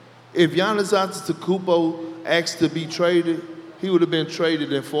 If Giannis Antetokounmpo asked to be traded, he would have been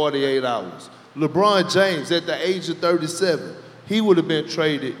traded in 48 hours. LeBron James, at the age of 37, he would have been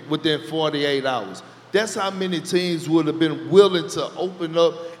traded within 48 hours. That's how many teams would have been willing to open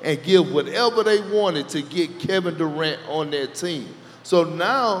up and give whatever they wanted to get Kevin Durant on their team. So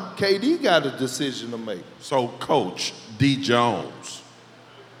now KD got a decision to make. So, Coach D. Jones,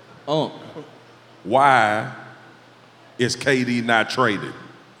 why is KD not traded?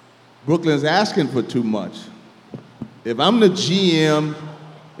 Brooklyn's asking for too much. If I'm the GM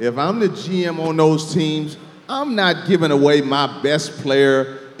on those teams, I'm not giving away my best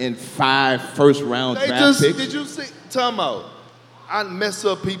player in 5 first-round draft picks. Did you see? Time out. I mess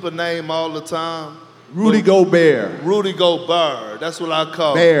up people's name all the time. Rudy Gobert. Rudy Gobert. That's what I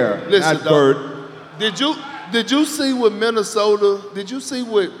call Bear, listen, not Bird. Did you see what Minnesota? Did you see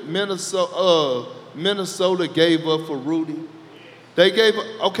what Minnesota gave up for Rudy? They gave.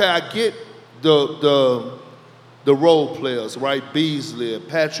 Okay, I get the role players, right? Beasley and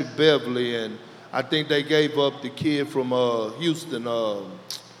Patrick Beverly, and I think they gave up the kid from Houston,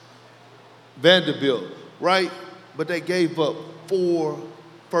 Vanderbilt, right? But they gave up 4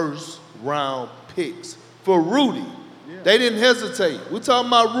 first-round picks for Rudy. Yeah. They didn't hesitate. We're talking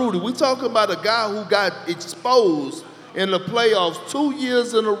about Rudy. We're talking about a guy who got exposed in the playoffs 2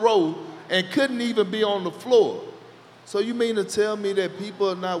 years in a row and couldn't even be on the floor. So you mean to tell me that people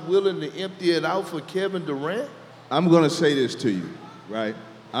are not willing to empty it out for Kevin Durant? I'm going to say this to you, right?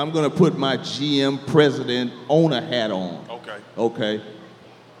 I'm going to put my GM, president, owner hat on. Okay?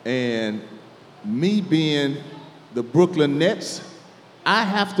 And me being the Brooklyn Nets, I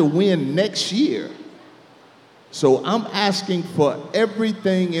have to win next year. So I'm asking for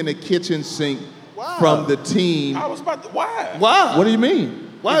everything in the kitchen sink from the team. I was about to, why? Why? What do you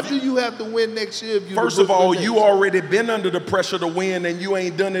mean? Why do you have to win next year if you First of all, you already been under the pressure to win and you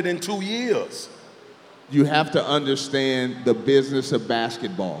ain't done it in 2 years. You have to understand the business of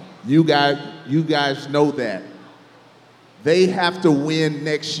basketball. You guys know that. They have to win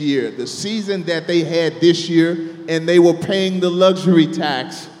next year. The season that they had this year, and they were paying the luxury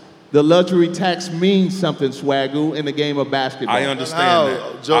tax. The luxury tax means something, Swagoo, in the game of basketball. I understand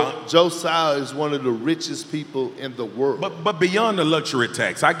that. Joe Tsai is one of the richest people in the world. But beyond the luxury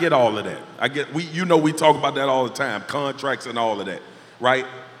tax, I get all of that. We talk about that all the time, contracts and all of that, right?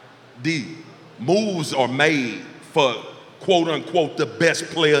 The moves are made for quote unquote the best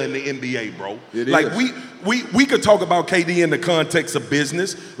player in the NBA, bro. It like is. we could talk about KD in the context of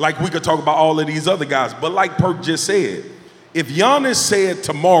business, like we could talk about all of these other guys. But like Perk just said, if Giannis said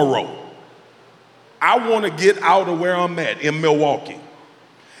tomorrow, I want to get out of where I'm at in Milwaukee,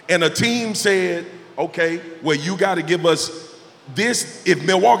 and a team said, okay, well, you got to give us this. If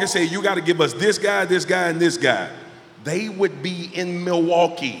Milwaukee said you got to give us this guy, and this guy, they would be in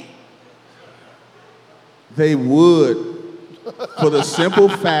Milwaukee. They would, for the simple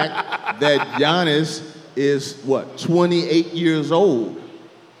fact that Giannis is, 28 years old.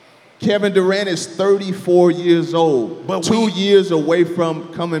 Kevin Durant is 34 years old, but 2 years away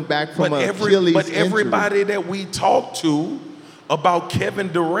from coming back from an Achilles injury. Everybody that we talk to about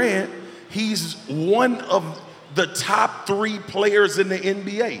Kevin Durant, he's one of the top 3 players in the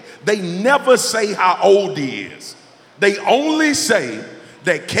NBA. They never say how old he is. They only say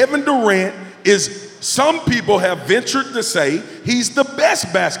that Kevin Durant is, some people have ventured to say, he's the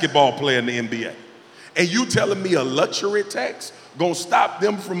best basketball player in the NBA. And you telling me a luxury tax gonna stop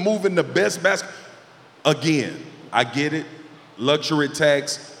them from moving the best basketball? Again, I get it. Luxury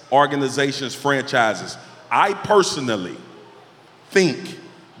tax, organizations, franchises. I personally think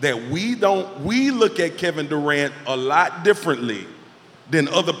that we look at Kevin Durant a lot differently than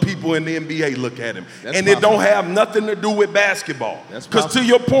other people in the NBA look at him. And it don't have nothing to do with basketball. Because to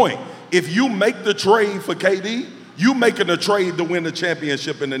your point, if you make the trade for KD, you making a trade to win the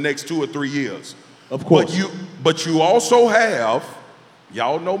championship in the next 2 or 3 years. Of course. But you also have,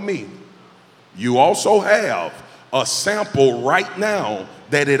 y'all know me, you also have a sample right now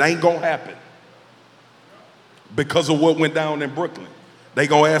that it ain't gonna happen because of what went down in Brooklyn. They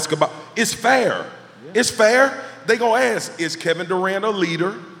gonna ask about, it's fair. Yeah. It's fair. They gonna ask, is Kevin Durant a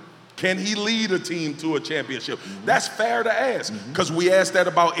leader? Can he lead a team to a championship? Mm-hmm. That's fair to ask, because we asked that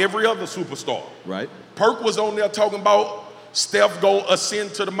about every other superstar. Right. Perk was on there talking about Steph go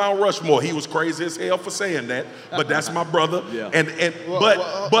ascend to the Mount Rushmore. He was crazy as hell for saying that, but that's my brother. Yeah.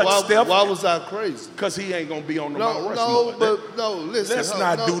 But Steph. Why was I crazy? Because he ain't gonna be on the Mount Rushmore. Listen. Let's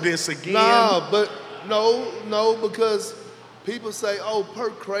not do this again. No, because people say, "Oh,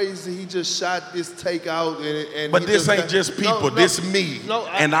 Perk crazy. He just shot this takeout." And but this ain't just people. This me.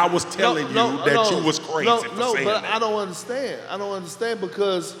 And I was telling you that you was crazy for saying that. I don't understand. I don't understand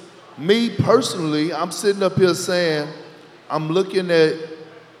because me personally, I'm sitting up here saying, I'm looking at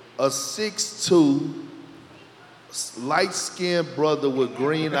a 6'2", light-skinned brother with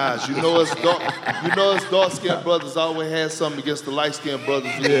green eyes. You know us dark-skinned brothers always had something against the light-skinned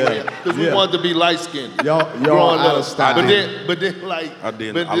brothers. Because we wanted to be light-skinned. Y'all out of style. But then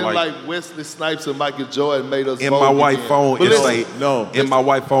like Wesley Snipes and Michael Jordan made us in my white phone,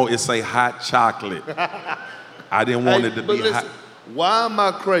 it say hot chocolate. I didn't want it to be hot. Why am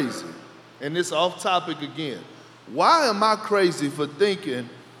I crazy? And it's off topic again. Why am I crazy for thinking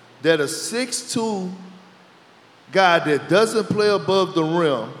that a 6'2" guy that doesn't play above the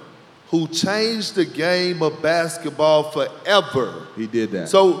rim, who changed the game of basketball forever? He did that.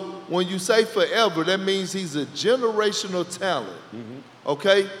 So when you say forever, that means he's a generational talent,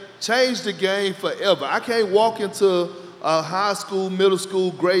 okay? Changed the game forever. I can't walk into a high school, middle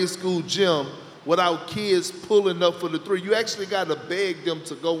school, grade school gym without kids pulling up for the three. You actually got to beg them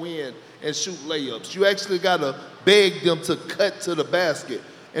to go in and shoot layups. You actually got to beg them to cut to the basket.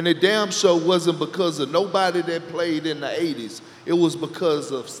 And the damn show wasn't because of nobody that played in the 80s. It was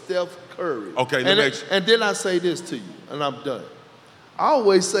because of Steph Curry. Okay, and then I say this to you, and I'm done. I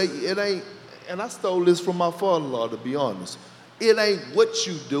always say it ain't, and I stole this from my father-in-law, to be honest. It ain't what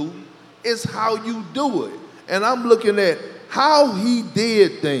you do, it's how you do it. And I'm looking at how he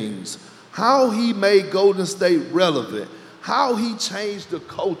did things, how he made Golden State relevant, how he changed the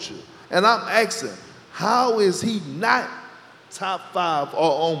culture. And I'm asking, how is he not top 5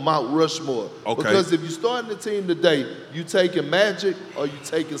 or on Mount Rushmore? Okay. Because if you're starting the team today, you taking Magic or you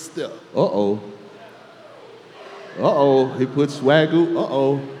taking Steph? He put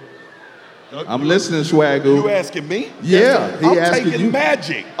Swagoo. I'm listening, Swagoo. You asking me? Yeah. I'm taking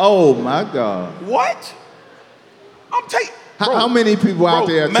Magic. Oh, my God. What? I'm taking... How many people out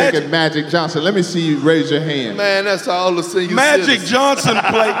there are taking Magic Johnson? Let me see you raise your hand. Man, that's all the senior Magic citizens. Johnson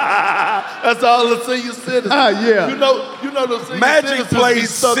played. That's all the senior citizens. Yeah. You know the senior Magic citizens played be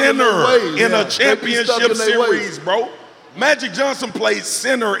stuck center in a They championship be stuck in their ways. series, bro. Magic Johnson played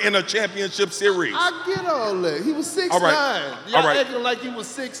center in a championship series. I get all that. He was 6'9". All right. Y'all acting like he was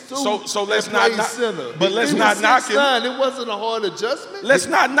 6'2". So let's not center. But let's not knock him. It wasn't a hard adjustment. Let's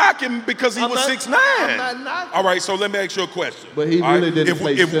not knock him because he was 6'9". I'm not knocking. All right, so let me ask you a question. But he really didn't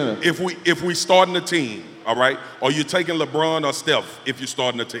play center. If we starting the team, all right, are you taking LeBron or Steph if you're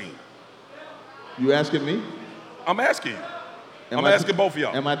starting the team? You asking me? I'm asking you. I'm asking both of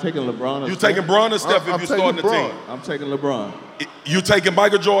y'all. Am I taking LeBron or You Steph? taking Bron or Steph if you're starting the team? I'm taking LeBron. You taking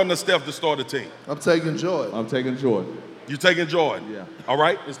Michael Jordan or Steph to start the team? I'm taking Jordan. I'm taking Jordan. You taking Jordan? Yeah. All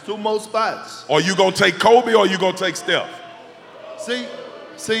right. It's 2 more spots. Are you gonna take Kobe or you gonna take Steph? See,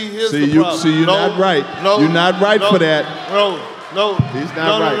 here's the problem. You're not right. You're not right for that. No. He's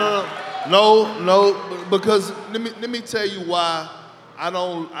not right. No, because let me tell you why I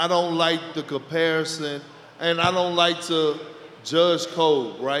don't like the comparison, and I don't like to judge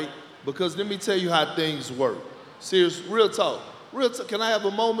Cole, right? Because let me tell you how things work. Serious, real talk. Can I have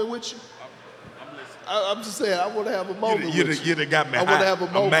a moment with you? I'm just saying, I want to have a moment with you. You done got me. I want to have a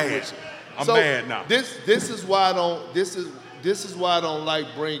moment mad. with you. I'm mad now. This is why I don't. This is why I don't like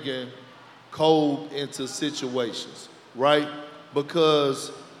bringing Kobe into situations, right?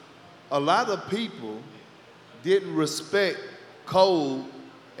 Because a lot of people didn't respect Kobe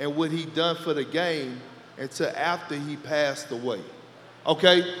and what he done for the game until after he passed away.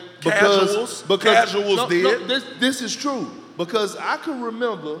 Okay? Casuals did. This is true. Because I can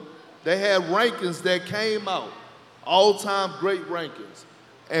remember they had rankings that came out, all-time great rankings.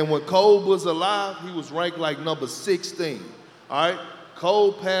 And when Kobe was alive, he was ranked like number 16. All right?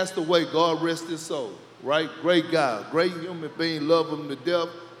 Kobe passed away, God rest his soul. Right? Great guy, great human being, love him to death.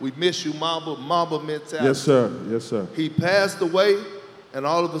 We miss you, Mamba mentality. Yes, sir. Yes, sir. He passed away, and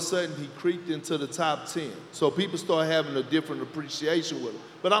all of a sudden he creeped into the top 10. So people start having a different appreciation with him.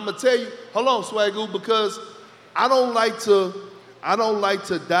 But I'm gonna tell you, hold on, Swagoo, because I don't like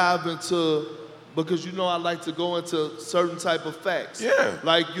to dive into, because you know I like to go into certain type of facts. Yeah.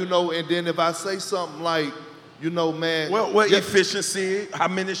 Like, you know, and then if I say something like, you know, man. Well, efficiency, how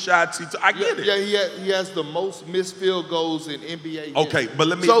many shots he took. I get it. Yeah, he has the most missed field goals in NBA Okay, history.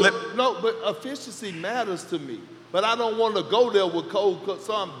 but but efficiency matters to me. But I don't want to go there with Kobe,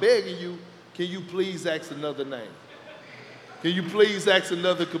 so I'm begging you, can you please ask another name? Can you please ask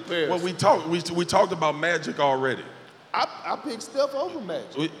another comparison? Well, we talked about Magic already. I picked Steph over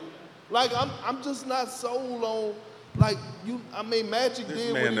Magic. I'm just not sold on, Magic This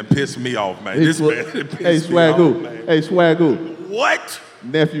did man what done he pissed me off, man. Hey, This man done pissed Hey, me off, Swagoo. man. Hey, Swagoo. What?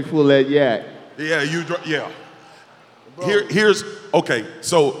 Nephew full of that yak. Yeah, yeah. Here's okay.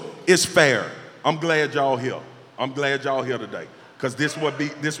 So it's fair. I'm glad y'all here. I'm glad y'all here today, cause this what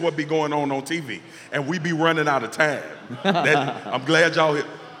be going on TV, and we be running out of time. I'm glad y'all here.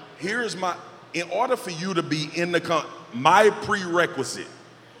 In order for you to be in my prerequisite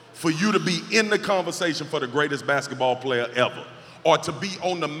for you to be in the conversation for the greatest basketball player ever, or to be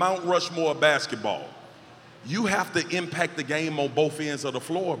on the Mount Rushmore of basketball, you have to impact the game on both ends of the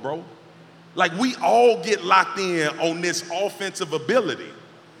floor, bro. Like, we all get locked in on this offensive ability.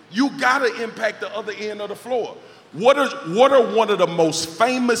 You gotta impact the other end of the floor. What are one of the most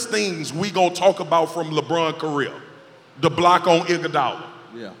famous things we gonna talk about from LeBron's career? The block on Iguodala.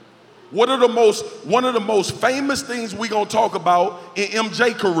 Yeah. One of the most famous things we gonna talk about in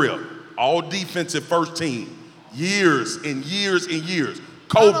MJ career? All defensive first team, years and years and years.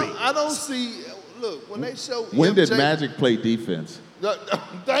 Kobe. I don't see. Look, when they show When MJ, did Magic play defense?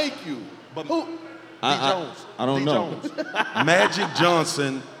 Thank you. But Who? Jones. I don't know. Jones. Magic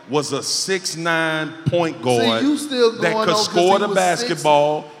Johnson was a 6'9" point guard you still that going could on 'cause score he the was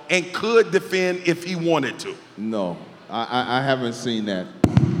basketball and could defend if he wanted to. No, I haven't seen that.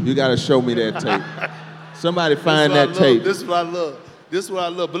 You got to show me that tape. Somebody find that tape. This is what I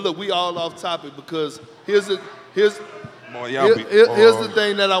love. But look, we all off topic because here's the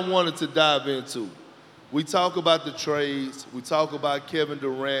thing that I wanted to dive into. We talk about the trades. We talk about Kevin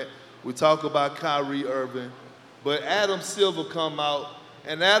Durant. We talk about Kyrie Irving. But Adam Silver come out,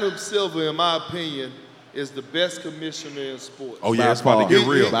 and Adam Silver, in my opinion, is the best commissioner in sports. Oh, yeah, it's about to get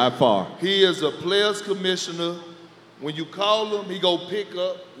real. By far. He is a players commissioner. When you call him, he go pick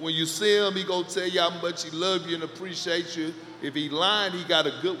up. When you see him, he go tell you how much he love you and appreciate you. If he lying, he got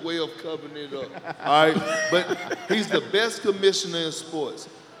a good way of covering it up. All right? But he's the best commissioner in sports.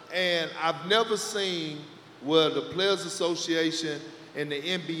 And I've never seen where the Players Association and the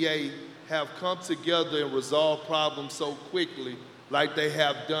NBA have come together and resolved problems so quickly like they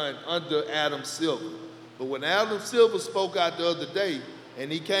have done under Adam Silver. But when Adam Silver spoke out the other day,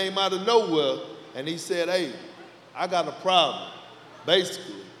 and he came out of nowhere, and he said, hey, I got a problem,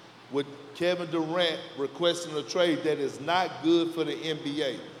 basically, with Kevin Durant requesting a trade that is not good for the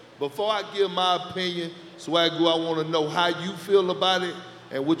NBA. Before I give my opinion, Swagoo, I want to know how you feel about it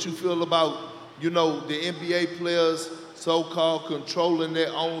and what you feel about, the NBA players so-called controlling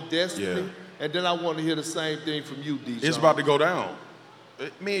their own destiny. Yeah. And then I want to hear the same thing from you, DJ. It's about to go down.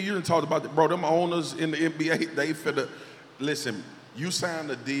 Me and you done talked about it, bro. Them owners in the NBA, they finna, listen, you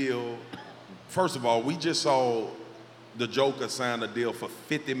signed a deal. First of all, we just saw the Joker sign a deal for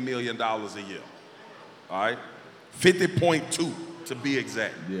 $50 million a year. All right? 50.2 to be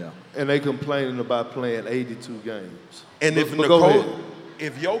exact. Yeah. And they complaining about playing 82 games. And if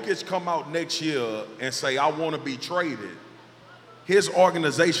if Jokic come out next year and say, I want to be traded, his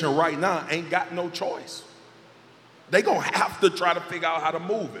organization right now ain't got no choice. They gonna have to try to figure out how to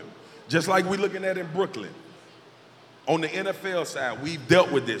move him. Just like we looking at in Brooklyn. On the NFL side, we've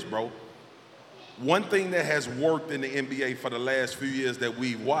dealt with this, bro. One thing that has worked in the NBA for the last few years that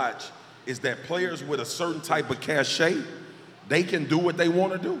we've watched is that players with a certain type of cachet, they can do what they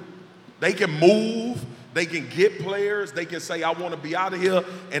want to do. They can move, they can get players, they can say, I want to be out of here,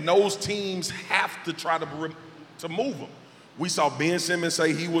 and those teams have to try to move them. We saw Ben Simmons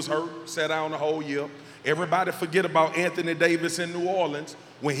say he was hurt, sat down the whole year. Everybody forget about Anthony Davis in New Orleans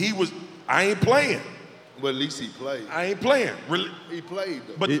when he was, I ain't playing. But at least he played. I ain't playing. Really. He played,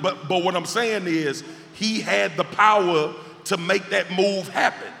 though. But what I'm saying is he had the power to make that move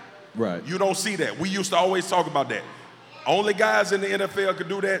happen. Right. You don't see that. We used to always talk about that. Only guys in the NFL could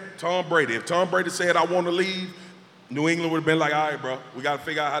do that, Tom Brady. If Tom Brady said, I want to leave, New England would have been like, all right, bro, we got to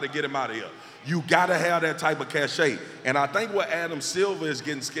figure out how to get him out of here. You got to have that type of cachet. And I think what Adam Silver is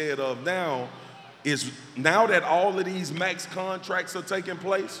getting scared of now is now that all of these max contracts are taking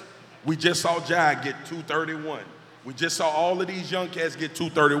place, we just saw Jai get 231. We just saw all of these young cats get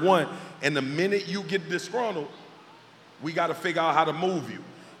 231. And the minute you get disgruntled, we got to figure out how to move you.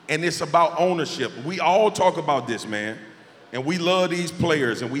 And it's about ownership. We all talk about this, man. And we love these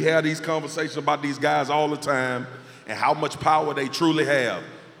players, and we have these conversations about these guys all the time and how much power they truly have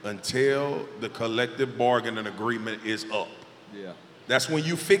until the collective bargaining agreement is up. Yeah. That's when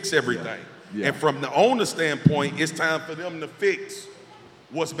you fix everything. Yeah. And from the owner standpoint, it's time for them to fix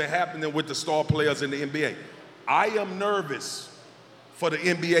what's been happening with the star players in the NBA. I am nervous for the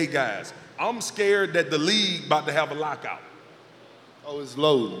NBA guys. I'm scared that the league about to have a lockout. Oh, it's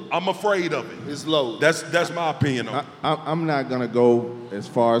loaded. I'm afraid of it. It's loaded. That's my opinion on it. I'm not going to go as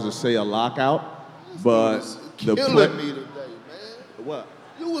far as to say a lockout, but Killing me today, man. What?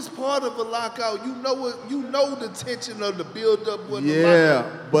 You was part of a lockout. You know what? You know the tension of the build-up with the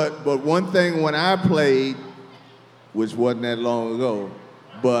Yeah, lockout. but one thing when I played, which wasn't that long ago,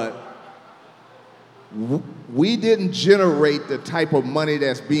 but we didn't generate the type of money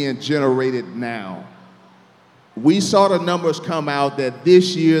that's being generated now. We saw the numbers come out that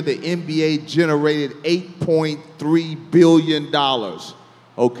this year the NBA generated $8.3 billion,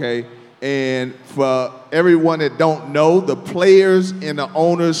 okay? And for everyone that don't know, the players and the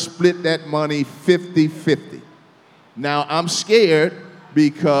owners split that money 50-50. Now, I'm scared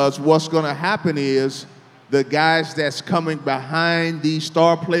because what's going to happen is the guys that's coming behind these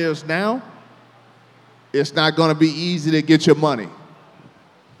star players now, it's not going to be easy to get your money.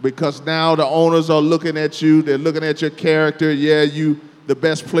 Because now the owners are looking at you, they're looking at your character. Yeah, you the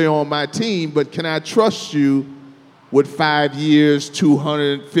best player on my team, but can I trust you with 5 years,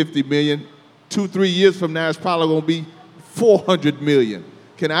 $250 million? 2-3 years from now, it's probably going to be $400 million.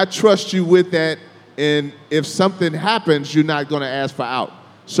 Can I trust you with that? And if something happens, you're not going to ask for out.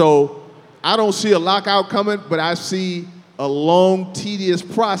 So I don't see a lockout coming, but I see a long, tedious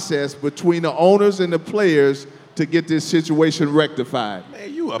process between the owners and the players to get this situation rectified.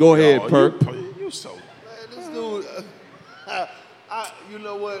 Man, you up Go there, ahead, Perk. You so. Man, this dude, you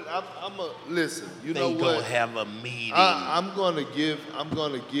know what? I'm a listen. You know They what? gonna have a meeting. I'm gonna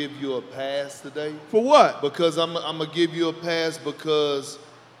give you a pass today. For what? Because I'm gonna give you a pass because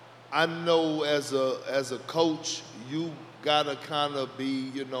I know as a coach you gotta kind of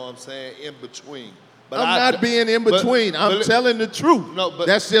be, you know what I'm saying, in between. But I'm not being in between. I'm telling the truth. No, but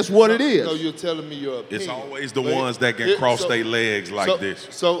that's just what it is. No, you're telling me your opinion. It's always the ones that can cross their legs like this.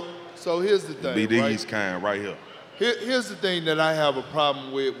 So here's the thing. Be these right? kind right here. Here's the thing that I have a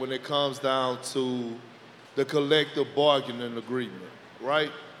problem with when it comes down to the collective bargaining agreement,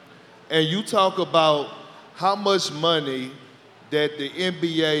 right? And you talk about how much money that the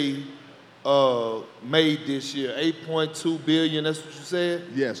NBA made this year, $8.2 billion, that's what you said?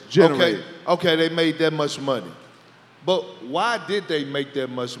 Yes, generated. Okay, they made that much money. But why did they make that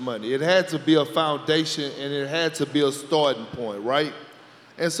much money? It had to be a foundation and it had to be a starting point, right?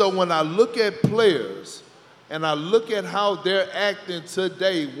 And so when I look at players and I look at how they're acting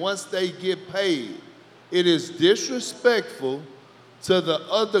today once they get paid, it is disrespectful to the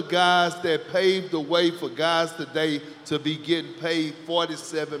other guys that paved the way for guys today to be getting paid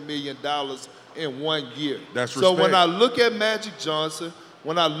 $47 million in 1 year. That's so when respect. I look at Magic Johnson,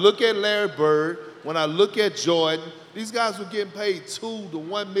 when I look at Larry Bird, when I look at Jordan, these guys were getting paid $2 to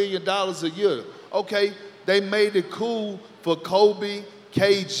 $1 million a year. Okay, they made it cool for Kobe,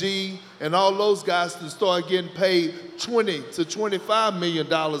 KG, and all those guys to start getting paid $20 to $25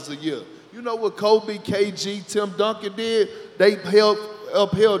 million a year. You know what Kobe, KG, Tim Duncan did? They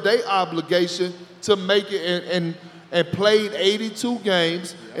upheld their obligation to make it and played 82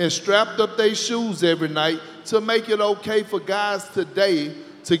 games and strapped up their shoes every night to make it okay for guys today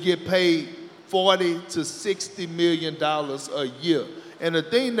to get paid $40 to $60 million a year. And the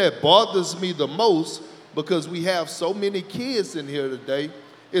thing that bothers me the most, because we have so many kids in here today,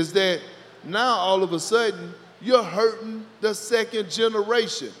 is that now all of a sudden you're hurting the second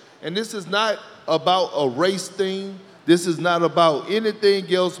generation. And this is not about a race thing. This is not about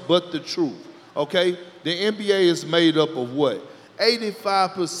anything else but the truth, okay? The NBA is made up of what?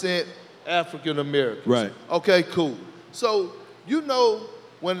 85% African Americans. Right. Okay, cool. So, you know,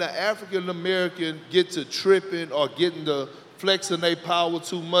 when the African American get to tripping or getting to flexing their power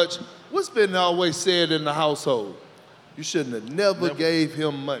too much, what's been always said in the household? You shouldn't have never gave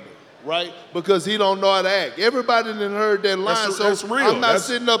him money, right? Because he don't know how to act. Everybody done heard that line, That's real. I'm not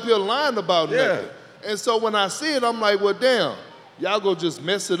sitting up here lying about nothing. Yeah. And so when I see it, I'm like, well, damn, y'all go just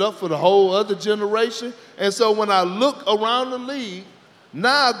mess it up for the whole other generation. And so when I look around the league,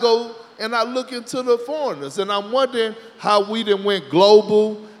 now I go and I look into the foreigners, and I'm wondering how we done went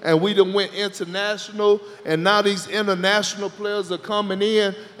global and we done went international, and now these international players are coming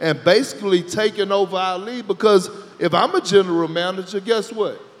in and basically taking over our league. Because if I'm a general manager, guess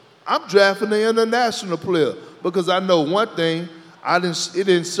what? I'm drafting an international player because I know one thing, it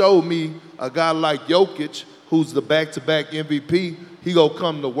didn't show me a guy like Jokic, who's the back-to-back MVP, he gonna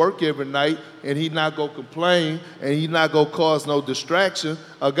come to work every night and he not gonna complain and he not gonna cause no distraction.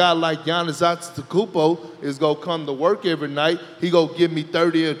 A guy like Giannis Antetokounmpo is gonna come to work every night. He gonna give me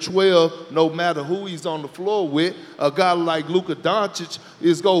 30 and 12 no matter who he's on the floor with. A guy like Luka Doncic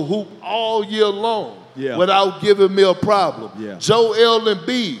is gonna hoop all year long without giving me a problem. Yeah. Joel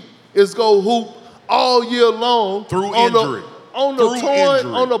Embiid is gonna hoop all year long Through injury. On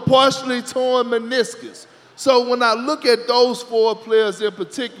the partially torn meniscus. So when I look at those 4 players in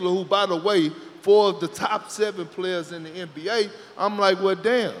particular, who, by the way, 4 of the top 7 players in the NBA, I'm like, well,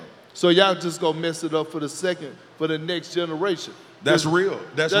 damn. So y'all just gonna mess it up for the next generation. That's real.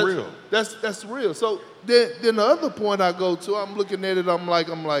 That's real. That's real. So then the other point I go to, I'm looking at it, I'm like,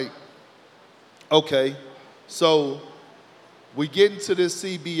 okay, so we get into this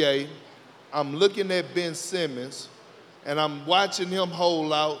CBA. I'm looking at Ben Simmons, and I'm watching him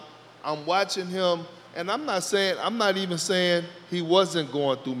hold out. I'm watching him. And I'm not even saying he wasn't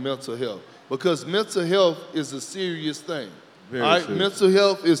going through mental health, because mental health is a serious thing. Very all right? serious. Mental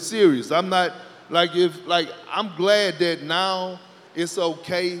health is serious. I'm not, I'm glad that now it's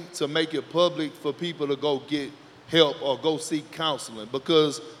okay to make it public for people to go get help or go seek counseling,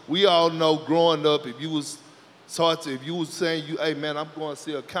 because we all know growing up, if you was saying, hey man, I'm going to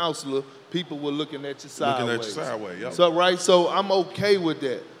see a counselor, people were looking at you sideways. Yep. So I'm okay with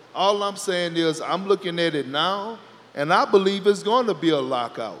that. All I'm saying is I'm looking at it now, and I believe it's going to be a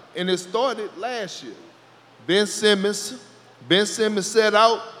lockout. And it started last year. Ben Simmons set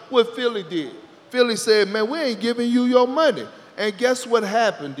out what Philly did. Philly said, man, we ain't giving you your money. And guess what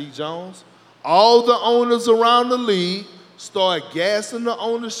happened, D. Jones? All the owners around the league started gassing the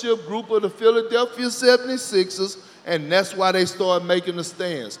ownership group of the Philadelphia 76ers, and that's why they started making the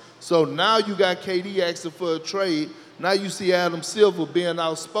stands. So now you got KD asking for a trade. Now you see Adam Silver being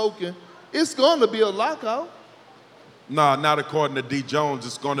outspoken. It's going to be a lockout. Nah, not according to D. Jones.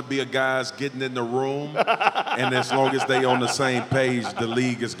 It's going to be a guys getting in the room, and as long as they on the same page, the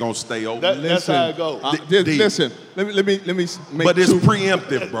league is going to stay open. That's how it goes. Listen, let me make But it's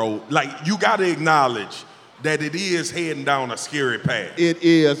preemptive, bro. Like, you got to acknowledge that it is heading down a scary path. It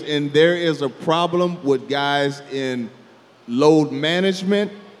is, and there is a problem with guys in load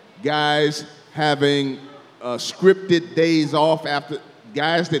management, guys having scripted days off after,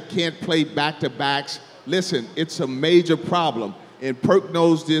 guys that can't play back-to-backs. Listen, it's a major problem, and Perk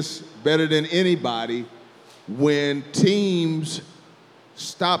knows this better than anybody. When teams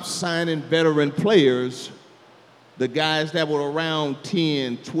stop signing veteran players, the guys that were around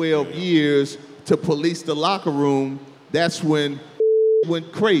 10, 12 years to police the locker room, that's when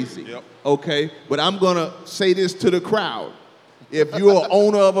went crazy. Yep. Okay? But I'm going to say this to the crowd. If you're an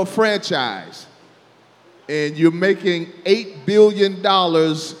owner of a franchise and you're making $8 billion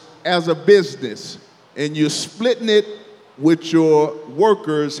as a business and you're splitting it with your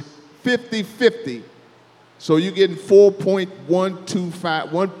workers 50-50, so you're getting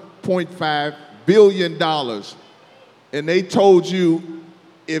 $1.5 billion, and they told you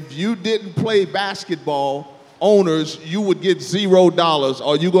if you didn't play basketball, owners, you would get $0.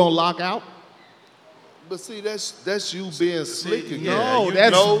 Are you going to lock out? But see, that's you being slick. No,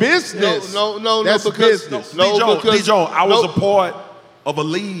 that's business. No, that's because business. D-Jones, I was a part of a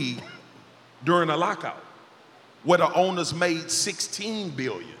league during a lockout where the owners made $16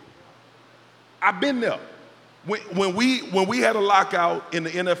 billion. I've been there. When we had a lockout in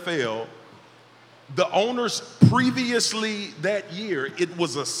the NFL, the owners previously that year, it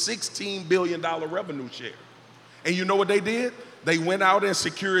was a $16 billion revenue share. And you know what they did? They went out and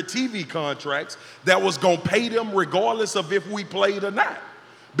secured TV contracts that was going to pay them regardless of if we played or not.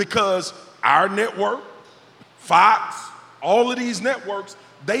 Because our network, Fox, all of these networks,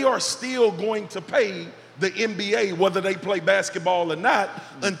 they are still going to pay the NBA whether they play basketball or not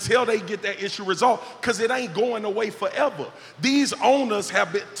until they get that issue resolved, because it ain't going away forever. These owners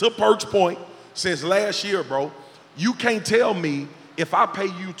have been, to Perk's point, since last year, bro, You can't tell me if I pay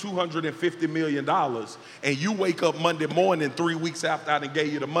you $250 million and you wake up Monday morning 3 weeks after I done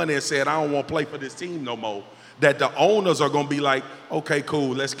gave you the money and said, I don't want to play for this team no more, that the owners are going to be like, okay, cool,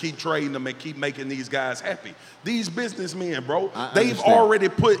 let's keep trading them and keep making these guys happy. These businessmen, bro, they've already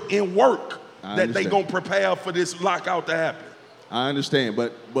put in work that they going to prepare for this lockout to happen. I understand,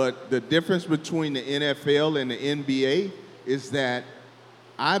 but the difference between the NFL and the NBA is that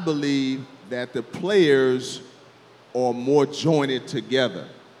I believe that the players are more jointed together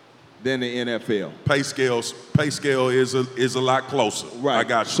than the NFL. Pay scale is a lot closer. Right. I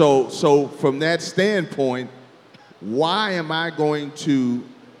got you. So from that standpoint, why am I going to?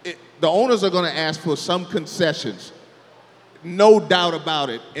 The owners are going to ask for some concessions, no doubt about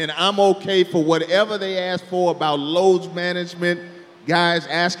it, and I'm okay for whatever they ask for about loads management, guys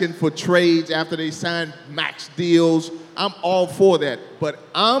asking for trades after they sign max deals. I'm all for that, but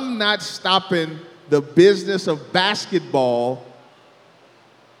I'm not stopping the business of basketball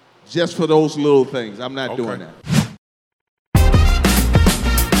just for those little things. I'm not doing that.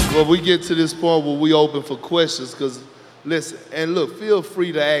 Well, we get to this point where we open for questions, because listen, and look, feel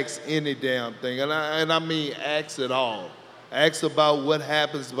free to ask any damn thing, and I mean ask it all. Ask about what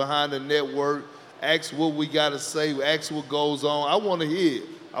happens behind the network, ask what we got to say, ask what goes on. I want to hear it,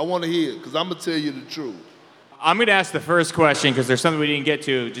 because I'm going to tell you the truth. I'm going to ask the first question because there's something we didn't get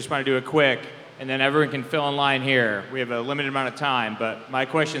to. Just want to do it quick, and then everyone can fill in line here. We have a limited amount of time, but my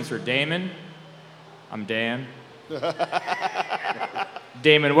question's for Damon. I'm Dan.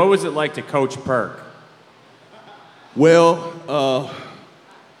 Damon, what was it like to coach Perk? Well,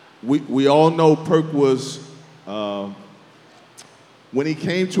 we all know Perk was, when he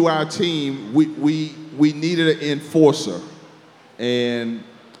came to our team, we needed an enforcer. And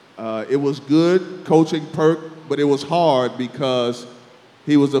it was good coaching Perk, but it was hard because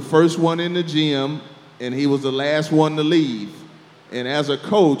he was the first one in the gym and he was the last one to leave. And as a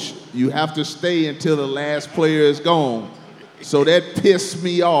coach, you have to stay until the last player is gone. So that pissed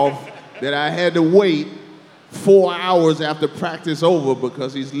me off that I had to wait 4 hours after practice over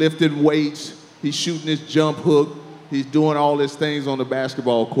because he's lifting weights, he's shooting his jump hook, he's doing all these things on the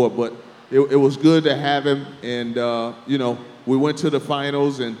basketball court. But it was good to have him, and we went to the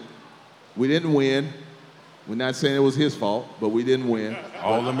finals and we didn't win. We're not saying it was his fault, but we didn't win.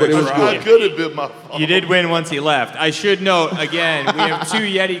 But it was good. It could have been my fault. You did win once he left. I should note, again, we have 2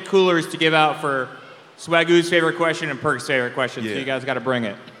 Yeti coolers to give out for Swagoo's favorite question and Perk's favorite question, so you guys got to bring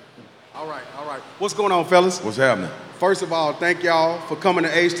it. All right. What's going on, fellas? What's happening? First of all, thank y'all for coming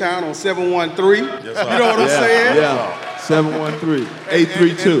to H-Town on 713. Yes, you know what I'm saying? Yeah, 713,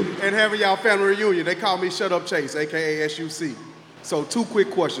 832. And having y'all family reunion. They call me Shut Up Chase, a.k.a. SUC. So 2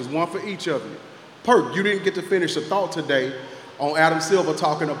 quick questions, one for each of you. Perk, you didn't get to finish a thought today on Adam Silver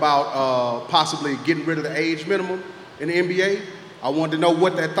talking about possibly getting rid of the age minimum in the NBA. I wanted to know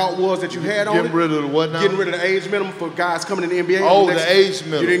what that thought was that you had on it. Getting rid of the what now? Getting rid of the age minimum for guys coming in the NBA. Oh, the age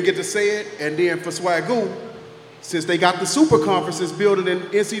minimum. You didn't get to say it. And then for Swagoo, since they got the super conferences building in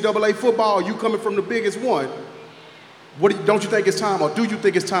NCAA football, you coming from the biggest one, don't you think it's time, or do you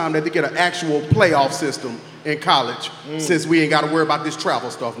think it's time that they get an actual playoff system in college since we ain't got to worry about this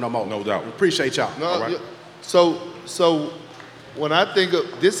travel stuff no more? No doubt. Appreciate y'all. No, All right. So when I think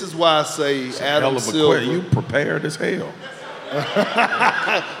of, this is why I say Adam Silver. You prepared as hell.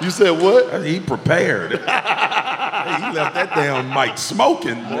 You said what? He prepared. He left that damn mic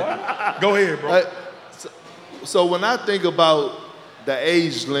smoking, boy. Go ahead, bro. So when I think about the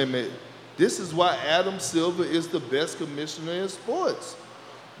age limit, this is why Adam Silver is the best commissioner in sports.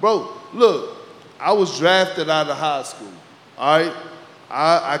 Bro, look, I was drafted out of high school, all right?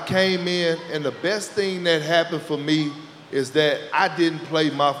 I came in, and the best thing that happened for me is that I didn't play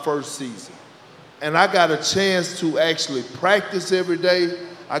my first season. And I got a chance to actually practice every day.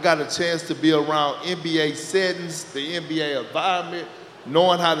 I got a chance to be around NBA settings, the NBA environment,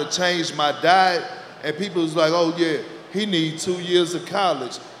 knowing how to change my diet. And people was like, oh yeah, he needs 2 years of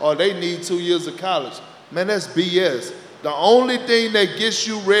college, or they need 2 years of college. Man, that's BS. The only thing that gets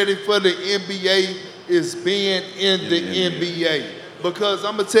you ready for the NBA is being in the NBA. Because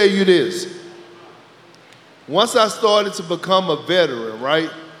I'm gonna tell you this, once I started to become a veteran,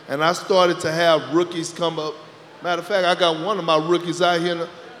 right? And I started to have rookies come up. Matter of fact, I got one of my rookies out here.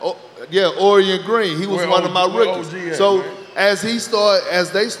 Orion Green. He was one of my rookies. So as they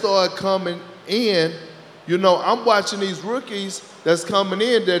start coming in, you know, I'm watching these rookies that's coming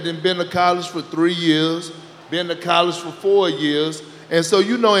in that have been to college for 3 years, been to college for 4 years. And so,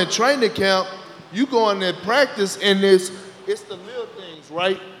 you know, in training camp, you go in there practice, and it's the little things,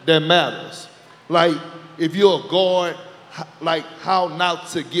 right, that matters. Like, if you're a guard, like how not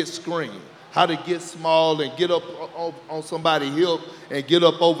to get screened. how to get small and get up on somebody's hip and get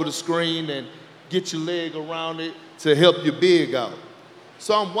up over the screen and get your leg around it to help your big out.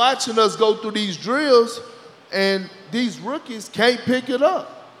 So I'm watching us go through these drills, and these rookies can't pick it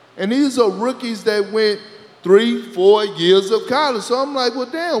up. And these are rookies that went 3-4 years of college. So I'm like, well,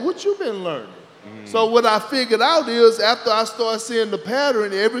 damn, what you been learning? So what I figured out is after I started seeing the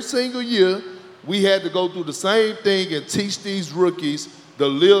pattern every single year, we had to go through the same thing and teach these rookies the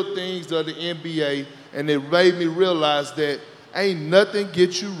little things of the NBA, and it made me realize that ain't nothing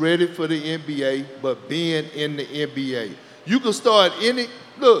get you ready for the NBA but being in the NBA. You can start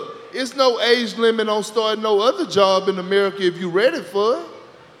look, it's no age limit on starting no other job in America if you're ready for it.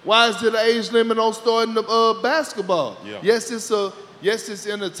 Why is there an age limit on starting basketball? Yeah. Yes, it's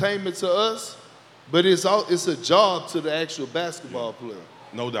entertainment to us, but it's a job to the actual basketball player.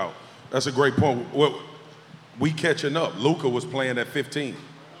 No doubt. That's a great point. Well, we catching up. Luka was playing at 15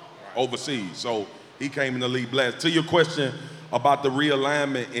 overseas, so he came in the league blast. To your question about the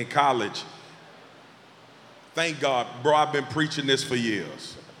realignment in college, thank God, bro, I've been preaching this for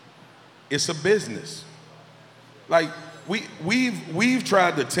years. It's a business. Like, we've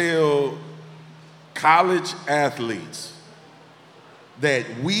tried to tell college athletes that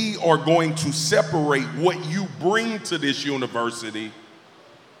we are going to separate what you bring to this university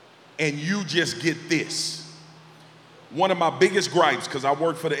and you just get this. One of my biggest gripes, because I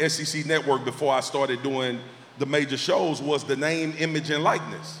worked for the SEC Network before I started doing the major shows, was the name, image, and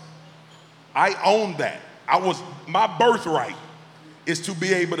likeness. I own that. My birthright is to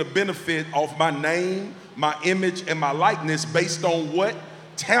be able to benefit off my name, my image, and my likeness based on what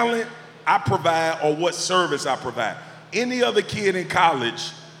talent I provide or what service I provide. Any other kid in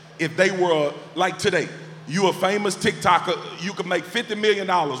college, if they were, like today, you a famous TikToker, you could make $50 million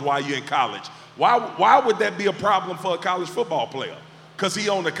while you're in college. Why would that be a problem for a college football player? Because he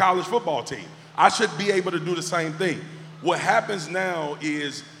on the college football team. I should be able to do the same thing. What happens now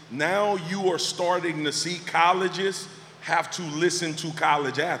is now you are starting to see colleges have to listen to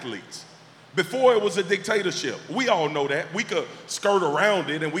college athletes. Before it was a dictatorship. We all know that. We could skirt around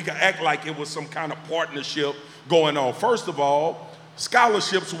it and we could act like it was some kind of partnership going on. First of all,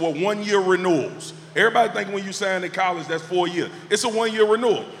 scholarships were 1-year renewals. Everybody think when you sign in college, that's 4 years. It's a 1-year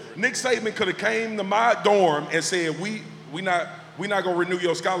renewal. Nick Saban could have came to my dorm and said, we not gonna renew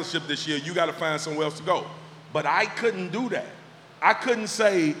your scholarship this year. You gotta find somewhere else to go. But I couldn't do that. I couldn't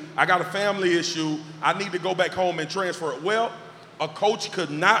say, I got a family issue, I need to go back home and transfer it. Well, a coach could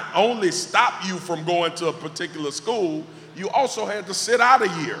not only stop you from going to a particular school, you also had to sit out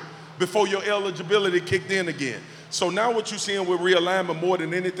a year before your eligibility kicked in again. So now what you're seeing with realignment more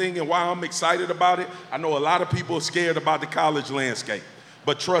than anything, and why I'm excited about it, I know a lot of people are scared about the college landscape.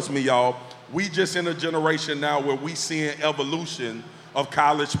 But trust me, y'all, we just in a generation now where we seeing evolution of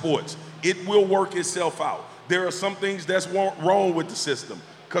college sports. It will work itself out. There are some things that's wrong with the system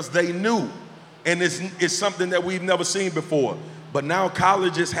because they knew, and it's something that we've never seen before. But now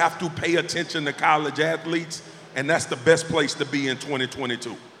colleges have to pay attention to college athletes, and that's the best place to be in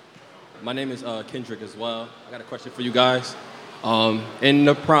 2022. My name is Kendrick as well. I got a question for you guys. In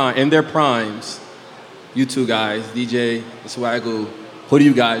their primes, you two guys, DJ and Swaggle, who do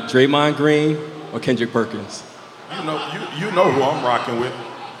you got, Draymond Green or Kendrick Perkins? You know who I'm rocking with.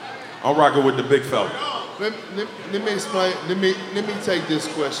 I'm rocking with the big fella. Let me explain. Let me take this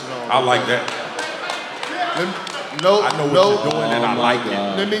question on. I like that. I know what you're doing, and I like it.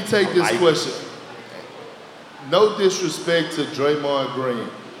 Let me take this question. No disrespect to Draymond Green.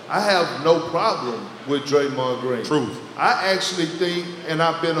 I have no problem with Draymond Green. Truth. I actually think, and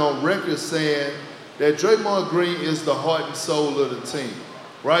I've been on record saying, that Draymond Green is the heart and soul of the team,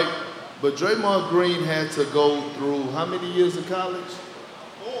 right? But Draymond Green had to go through how many years of college?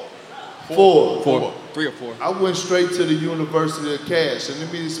 Four. 3 or 4. I went straight to the University of Cash, and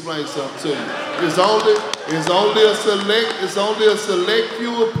let me explain something to you. It's only a select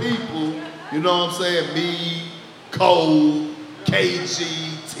few of people, you know what I'm saying? Me, Cole,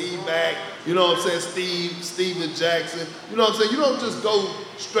 KG, T-Mac, you know what I'm saying? Steven Jackson, you know what I'm saying? You don't just go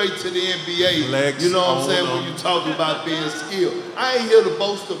straight to the NBA, you know what I'm saying, when you talk about being skilled. I ain't here to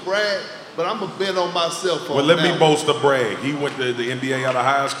boast or brag, but I'm going to bet on myself on Well, let me boast or brag. He went to the NBA out of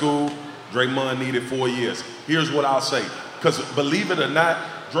high school. Draymond needed 4 years. Here's what I'll say. Because believe it or not,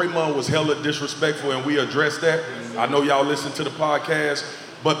 Draymond was hella disrespectful, and we addressed that. I know y'all listen to the podcast.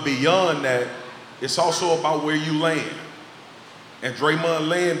 But beyond that, it's also about where you land. And Draymond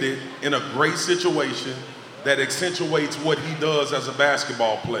landed in a great situation that accentuates what he does as a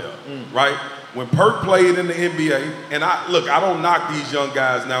basketball player, right? When Perk played in the NBA, and I don't knock these young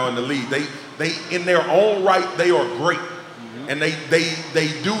guys now in the league. They in their own right, they are great. and they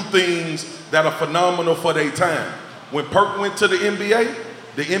do things that are phenomenal for their time. When Perk went to the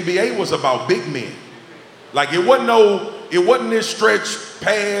NBA was about big men. Like it wasn't this stretch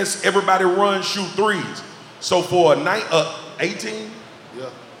pass, everybody run, shoot threes. So for a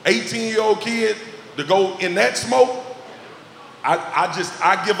 18-year-old kid to go in that smoke,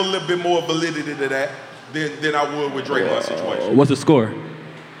 I give a little bit more validity to that than I would with Draymond's situation. What's the score?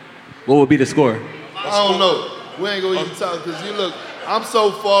 What would be the score? I don't know. We ain't gonna even talk because you look, I'm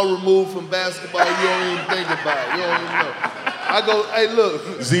so far removed from basketball, you don't even think about it. You don't even know. I go, hey, look.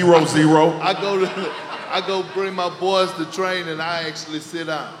 0-0. I go bring my boys to train and I actually sit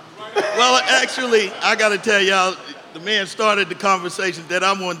down. Well, actually, I got to tell y'all, the man started the conversation that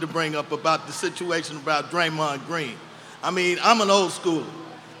I wanted to bring up about the situation about Draymond Green. I mean, I'm an old schooler.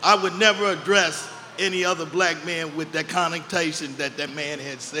 I would never address any other black man with that connotation that man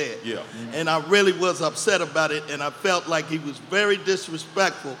had said. Yeah. And I really was upset about it, and I felt like he was very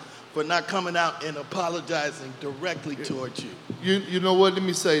disrespectful for not coming out and apologizing directly towards you. You know what? Let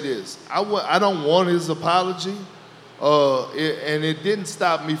me say this. I don't want his apology, and it didn't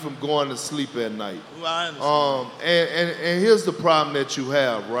stop me from going to sleep at night. Well, I understand. And here's the problem that you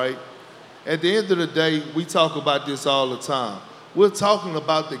have, right? At the end of the day, we talk about this all the time. We're talking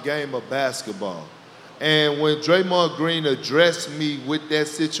about the game of basketball. And when Draymond Green addressed me with that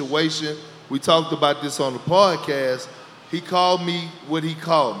situation, we talked about this on the podcast, he called me what he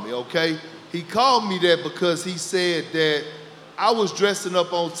called me, okay? He called me that because he said that I was dressing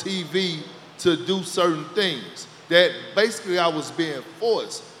up on TV to do certain things, that basically I was being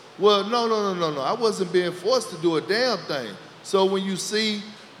forced. Well, no. I wasn't being forced to do a damn thing. So when you see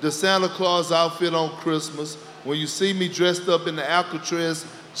the Santa Claus outfit on Christmas, when you see me dressed up in the Alcatraz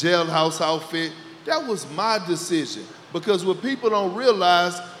jailhouse outfit, that was my decision. Because what people don't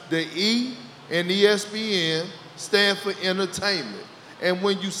realize, the E and ESPN stand for entertainment. And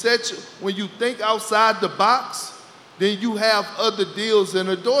when you think outside the box, then you have other deals and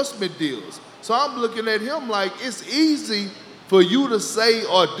endorsement deals. So I'm looking at him like it's easy for you to say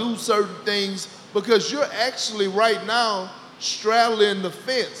or do certain things because you're actually right now straddling the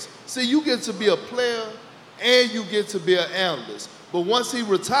fence. See, you get to be a player and you get to be an analyst. But once he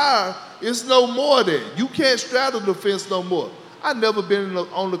retired, it's no more then. You can't straddle the fence no more. I've never been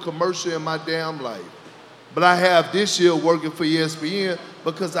on the commercial in my damn life. But I have this year working for ESPN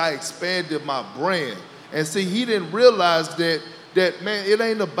because I expanded my brand. And see, he didn't realize that man, it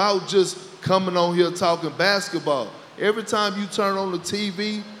ain't about just coming on here talking basketball. Every time you turn on the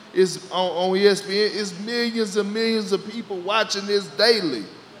TV, it's on ESPN, it's millions and millions of people watching this daily.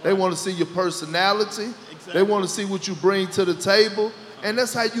 They want to see your personality. Exactly. They want to see what you bring to the table. And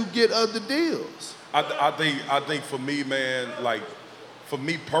that's how you get other deals. I think for me, man, like, for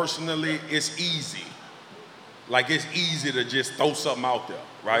me personally, it's easy. Like, it's easy to just throw something out there,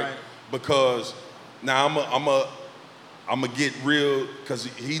 right? Because now I'm gonna get real, because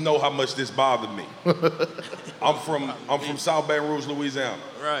he know how much this bothered me. I'm from South Baton Rouge, Louisiana.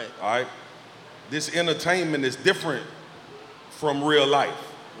 Right. All right? This entertainment is different from real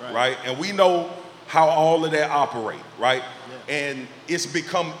life, right? And we know how all of that operate, right? Yeah. And it's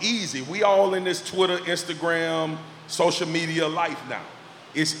become easy. We all in this Twitter, Instagram, social media life now.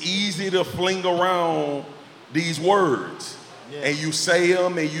 It's easy to fling around these words, and you say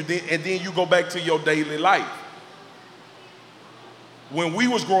them, and then you go back to your daily life. When we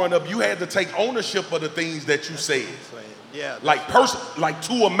was growing up, you had to take ownership of the things that you said. Yeah. Like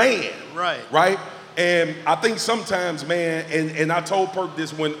to a man. Right. Right? And I think sometimes, man, and I told Perk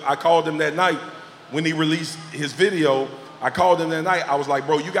this when I called him that night, when he released his video, I called him that night, I was like,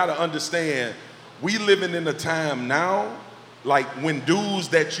 bro, you gotta understand, we living in a time now, like when dudes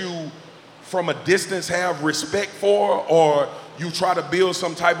that you from a distance have respect for, or you try to build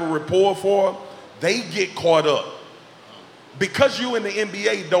some type of rapport for, they get caught up. Because you in the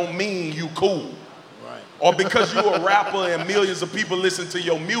NBA don't mean you cool. Right. Or because you a rapper and millions of people listen to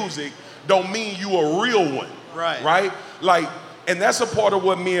your music don't mean you a real one. Right. Right? Like, and that's a part of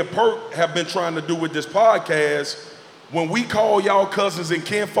what me and Perk have been trying to do with this podcast. When we call y'all cousins and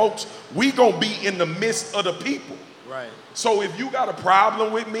kin folks, we gonna be in the midst of the people. Right. So if you got a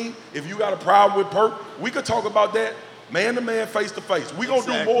problem with me, if you got a problem with Perk, we could talk about that man to man, face to face. We gonna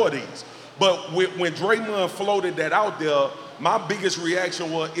do more of these. But when Draymond floated that out there, my biggest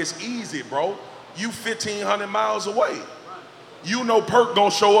reaction was, it's easy, bro. You 1,500 miles away. You know Perk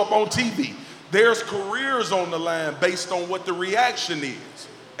gonna show up on TV. There's careers on the line based on what the reaction is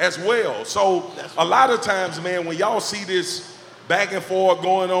as well. So a lot of times, man, when y'all see this back and forth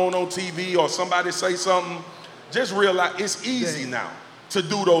going on TV or somebody say something, just realize it's easy now to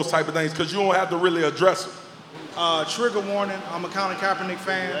do those type of things because you don't have to really address them. Trigger warning, I'm a Colin Kaepernick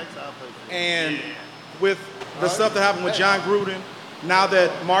fan. And with the stuff that happened with John Gruden, now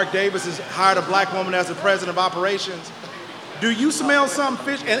that Mark Davis has hired a black woman as the president of operations, do you smell something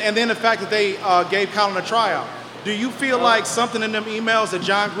fishy? And then the fact that they gave Colin a tryout. Do you feel like something in them emails that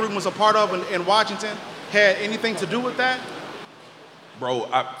John Gruden was a part of in Washington had anything to do with that? Bro,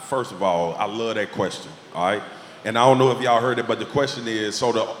 first of all, I love that question, all right? And I don't know if y'all heard it, but the question is,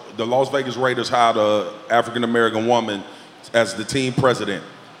 so the Las Vegas Raiders hired an African-American woman as the team president.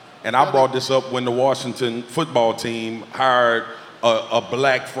 And I brought this up when the Washington football team hired a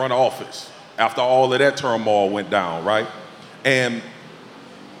black front office after all of that turmoil went down, right? And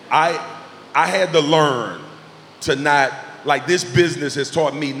I had to learn to not, like, this business has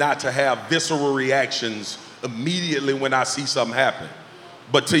taught me not to have visceral reactions immediately when I see something happen.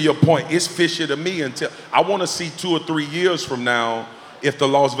 But to your point, it's fishy to me until I want to see 2 or 3 years from now if the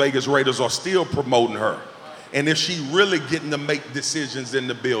Las Vegas Raiders are still promoting her and if she really getting to make decisions in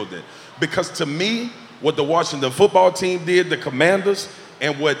the building. Because to me, what the Washington football team did, the Commanders,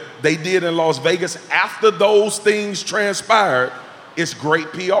 and what they did in Las Vegas after those things transpired, is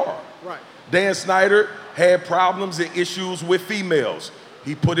great PR. Right. Dan Snyder had problems and issues with females.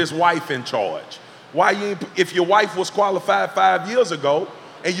 He put his wife in charge. Why you ain't, if your wife was qualified 5 years ago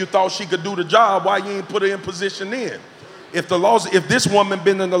and you thought she could do the job, why you ain't put her in position then? If this woman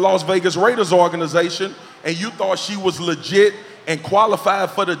been in the Las Vegas Raiders organization and you thought she was legit and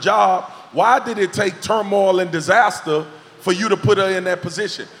qualified for the job, why did it take turmoil and disaster for you to put her in that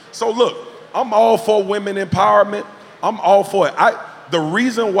position? So look, I'm all for women empowerment. I'm all for it. The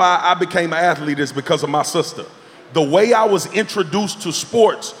reason why I became an athlete is because of my sister. The way I was introduced to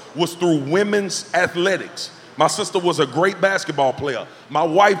sports was through women's athletics. My sister was a great basketball player. My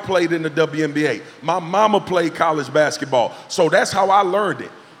wife played in the WNBA. My mama played college basketball. So that's how I learned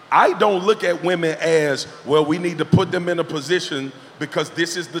it. I don't look at women as, well, we need to put them in a position because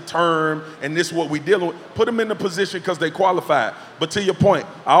this is the term and this is what we're dealing with. Put them in a position because they qualified. But to your point,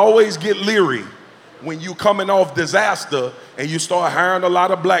 I always get leery when you coming off disaster and you start hiring a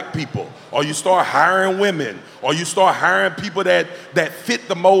lot of black people, or you start hiring women, or you start hiring people that fit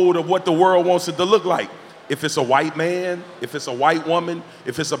the mold of what the world wants it to look like. If it's a white man, if it's a white woman,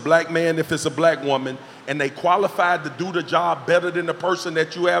 if it's a black man, if it's a black woman, and they qualified to do the job better than the person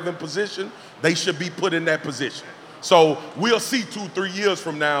that you have in position, they should be put in that position. So we'll see 2-3 years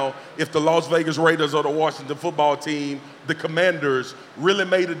from now if the Las Vegas Raiders or the Washington football team, the Commanders, really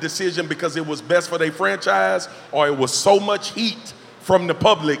made a decision because it was best for their franchise, or it was so much heat from the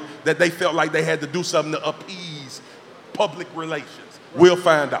public that they felt like they had to do something to appease public relations. Right. We'll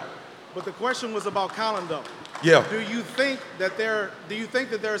find out. But the question was about Colin, though. Yeah. Do you think that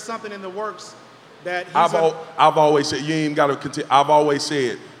there's something in the works that I've always said, you ain't even got to continue. I've always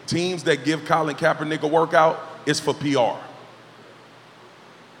said teams that give Colin Kaepernick a workout is for PR.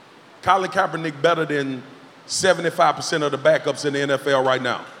 Colin Kaepernick better than 75% of the backups in the NFL right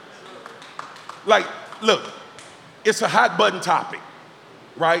now. Like, look, it's a hot button topic,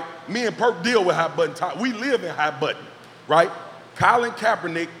 right? Me and Perk deal with hot button topic. We live in hot button, right? Colin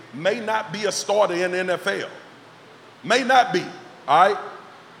Kaepernick may not be a starter in the NFL. May not be, all right?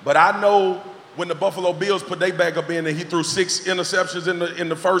 But I know when the Buffalo Bills put their backup in and he threw 6 interceptions in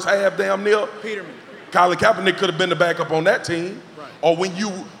the first half, damn near. Peterman. Colin Kaepernick could have been the backup on that team. Right. Or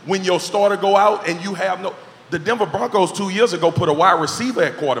when your starter go out and you have no. The Denver Broncos 2 years ago put a wide receiver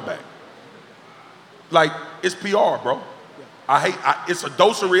at quarterback. Like, it's PR, bro. Yeah. It's a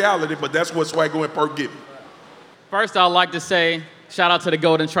dose of reality, but that's what Swaggo and Perk give you. First, I'd like to say, shout out to the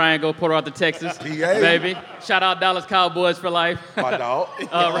Golden Triangle, Port Arthur, Texas, baby. Shout out Dallas Cowboys for life. My dog.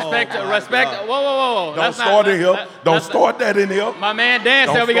 Respect. Whoa. Don't start in here. Don't start that in here. My man Dan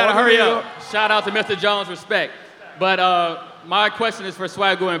said we gotta hurry up. Shout out to Mr. Jones, respect. But my question is for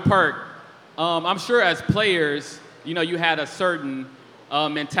Swaggo and Perk. I'm sure as players, you had a certain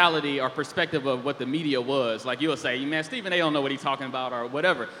mentality or perspective of what the media was. Like you'll say, man, Stephen A. don't know what he's talking about or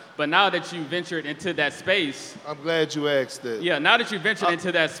whatever. But now that you ventured into that space. I'm glad you asked that. Yeah, now that you ventured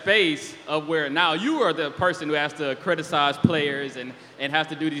into that space of where now you are the person who has to criticize players and has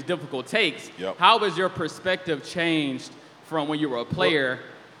to do these difficult takes. Yep. How has your perspective changed from when you were a player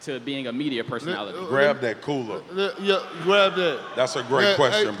to being a media personality? Grab that cooler. Yeah, grab that. That's a great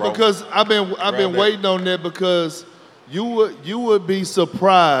question, bro. Because I've been waiting on that because you would be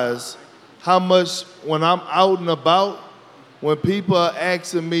surprised how much when I'm out and about, when people are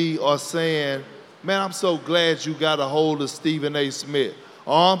asking me or saying, man, I'm so glad you got a hold of Stephen A. Smith.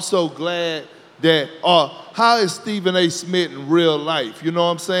 Or I'm so glad that, or how is Stephen A. Smith in real life? You know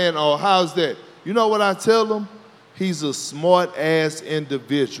what I'm saying? Or how's that? You know what I tell them? He's a smart-ass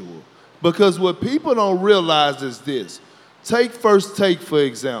individual. Because what people don't realize is this. Take First Take, for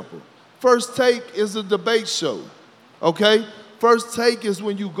example. First Take is a debate show, okay? First Take is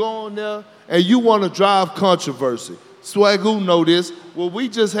when you go on there and you want to drive controversy. Swagoo know this. Well, we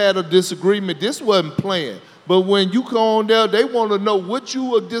just had a disagreement. This wasn't planned. But when you go on there, they want to know what you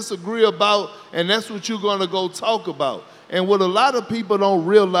will disagree about, and that's what you're going to go talk about. And what a lot of people don't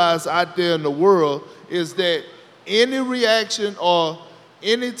realize out there in the world is that any reaction or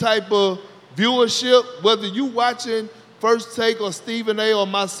any type of viewership, whether you watching First Take or Stephen A. or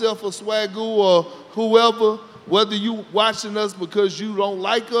myself or Swagoo or whoever, whether you watching us because you don't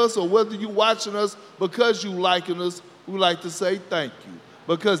like us or whether you watching us because you liking us, we like to say thank you.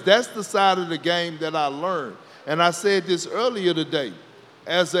 Because that's the side of the game that I learned. And I said this earlier today,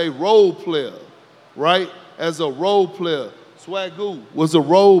 as a role player, right? As a role player, Swagoo was a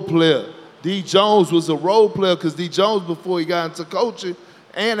role player. D. Jones was a role player because D. Jones, before he got into coaching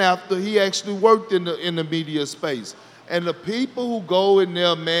and after, he actually worked in the media space. And the people who go in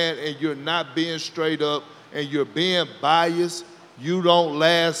there, man, and you're not being straight up and you're being biased, you don't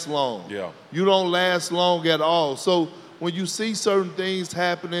last long. Yeah. You don't last long at all. So when you see certain things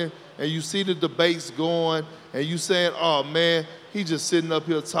happening and you see the debates going and you saying, oh, man, he just sitting up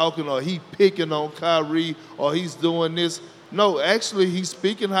here talking or he picking on Kyrie or he's doing this. No, actually, he's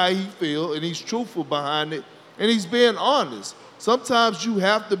speaking how he feel and he's truthful behind it and he's being honest. Sometimes you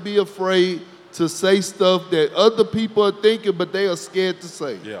have to be afraid to say stuff that other people are thinking, but they are scared to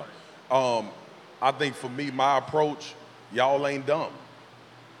say. Yeah. I think for me, my approach, y'all ain't dumb.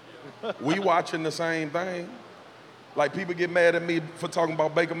 We watching the same thing. Like, people get mad at me for talking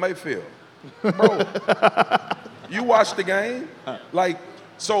about Baker Mayfield. Bro, you watch the game. Like,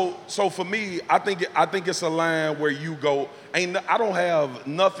 so for me, I think it's a line where you go, I don't have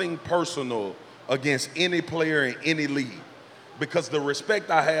nothing personal against any player in any league because the respect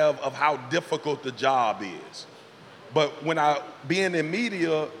I have of how difficult the job is. But when being in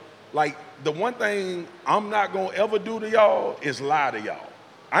media, like, the one thing I'm not gonna ever do to y'all is lie to y'all.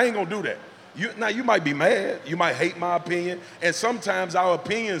 I ain't gonna do that. Now, you might be mad, you might hate my opinion, and sometimes our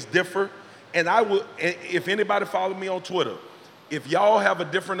opinions differ, and if anybody follow me on Twitter, if y'all have a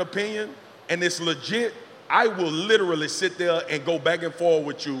different opinion and it's legit, I will literally sit there and go back and forth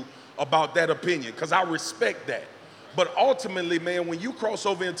with you about that opinion, because I respect that. But ultimately, man, when you cross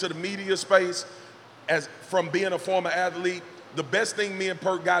over into the media space, from being a former athlete, the best thing me and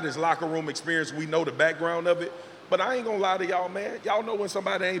Perk got is locker room experience. We know the background of it. But I ain't gonna lie to y'all, man. Y'all know when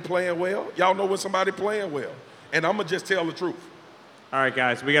somebody ain't playing well. Y'all know when somebody playing well. And I'm gonna just tell the truth. All right,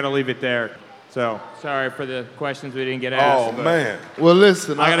 guys, we gotta leave it there. So, sorry for the questions we didn't get asked. Oh, man. Well,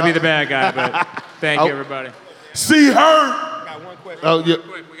 listen. I gotta be the bad guy, but thank you, everybody. See her. Got one question. Oh,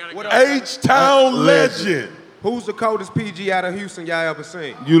 yeah. H-Town legend. Who's the coldest PG out of Houston y'all ever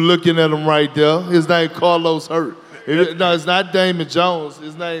seen? You looking at him right there. His name Carlos Hurt. No, it's not Damon Jones.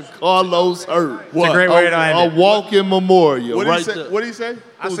 His name's Carlos Hurt. It's a great way to end it. A walking memorial. What right did he say? there. What did he say?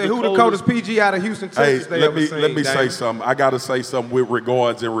 I said, who the coldest PG out of Houston, Texas they ever seen? Let me say something. I got to say something with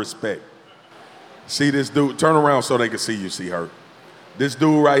regards and respect. See this dude? Turn around so they can see you, see her. This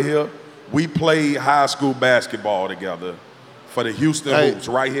dude right here, we played high school basketball together for the Houston Hoops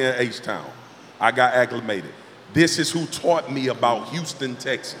right here in H-Town. I got acclimated. This is who taught me about Houston,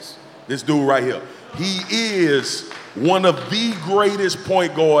 Texas. This dude right here. He is one of the greatest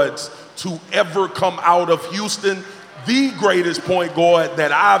point guards to ever come out of Houston. The greatest point guard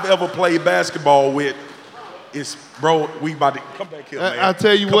that I've ever played basketball with is, bro, we about to come back here, man. I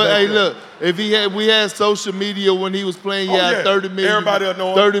tell you Come what, back hey, here. look, if we had social media when he was playing, he had 30 million, Everybody will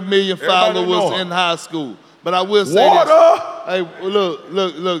know him. 30 million Everybody will know followers him. in high school. But I will say Water. this. Hey,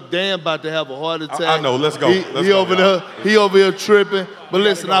 look, Dan about to have a heart attack. I know, let's go. Let's He go, over y'all. there, he over here tripping. But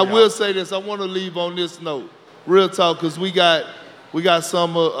listen, go, I y'all. will say this. I want to leave on this note. Real talk, because we got a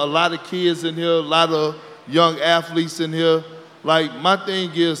lot of kids in here, a lot of young athletes in here. Like, my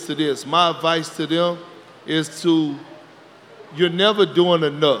thing is to this. My advice to them is you're never doing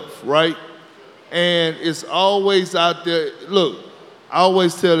enough, right? And it's always out there. Look, I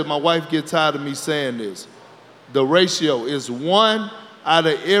always tell that my wife gets tired of me saying this. The ratio is 1 out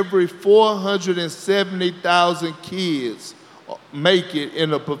of every 470,000 kids make it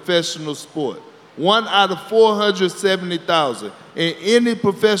in a professional sport. 1 out of 470,000 in any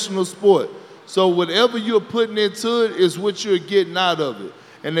professional sport. So whatever you're putting into it is what you're getting out of it.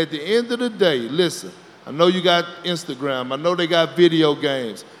 And at the end of the day, listen, I know you got Instagram. I know they got video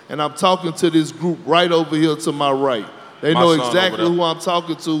games. And I'm talking to this group right over here to my right. They know exactly who I'm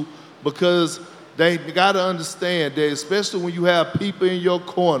talking to because they got to understand that, especially when you have people in your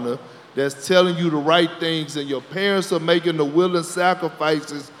corner that's telling you the right things and your parents are making the willing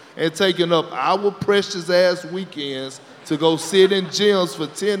sacrifices and taking up our precious ass weekends to go sit in gyms for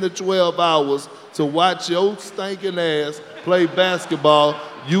 10 to 12 hours to watch your stinking ass play basketball,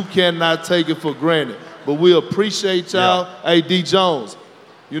 you cannot take it for granted. But we appreciate y'all. Yeah. Hey, D. Jones,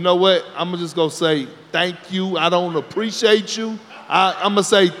 you know what? I'm just going to say thank you. I don't appreciate you. I'm going to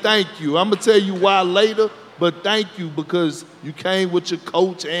say thank you. I'm going to tell you why later, but thank you because you came with your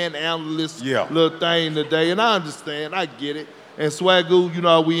coach and analyst little thing today. And I understand. I get it. And Swagoo, you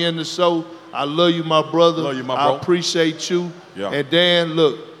know, we in the show. I love you, my brother. Love you, my bro. I appreciate you. Yeah. And Dan,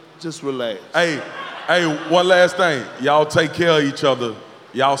 look, just relax. Hey, one last thing. Y'all take care of each other.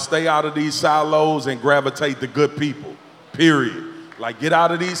 Y'all stay out of these silos and gravitate to good people, period. Like, get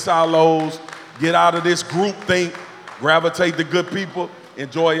out of these silos, get out of this group think, gravitate to good people,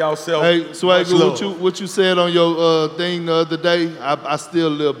 enjoy yourself. Hey, Swagoo, what you said on your thing the other day, I still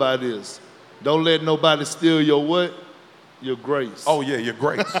live by this. Don't let nobody steal your what? Your grace. Oh, yeah, your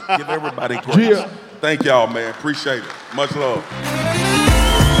grace. Give everybody grace. Yeah. Thank y'all, man. Appreciate it. Much love.